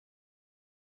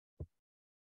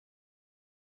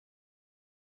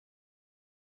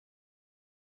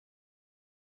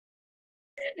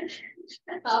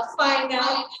 Our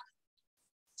final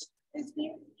is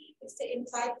to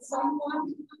invite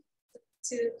someone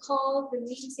to call the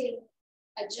meeting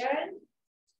adjourned.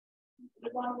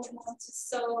 Anyone who wants to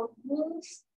so move?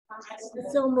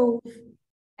 So move.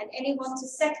 And anyone to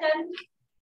second?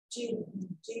 Jean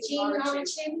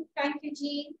Marichin. Thank you,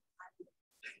 Jean.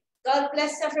 God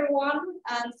bless everyone,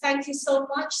 and thank you so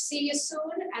much. See you soon,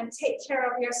 and take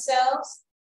care of yourselves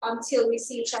until we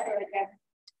see each other again.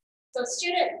 So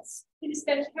students, please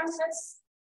stand campus.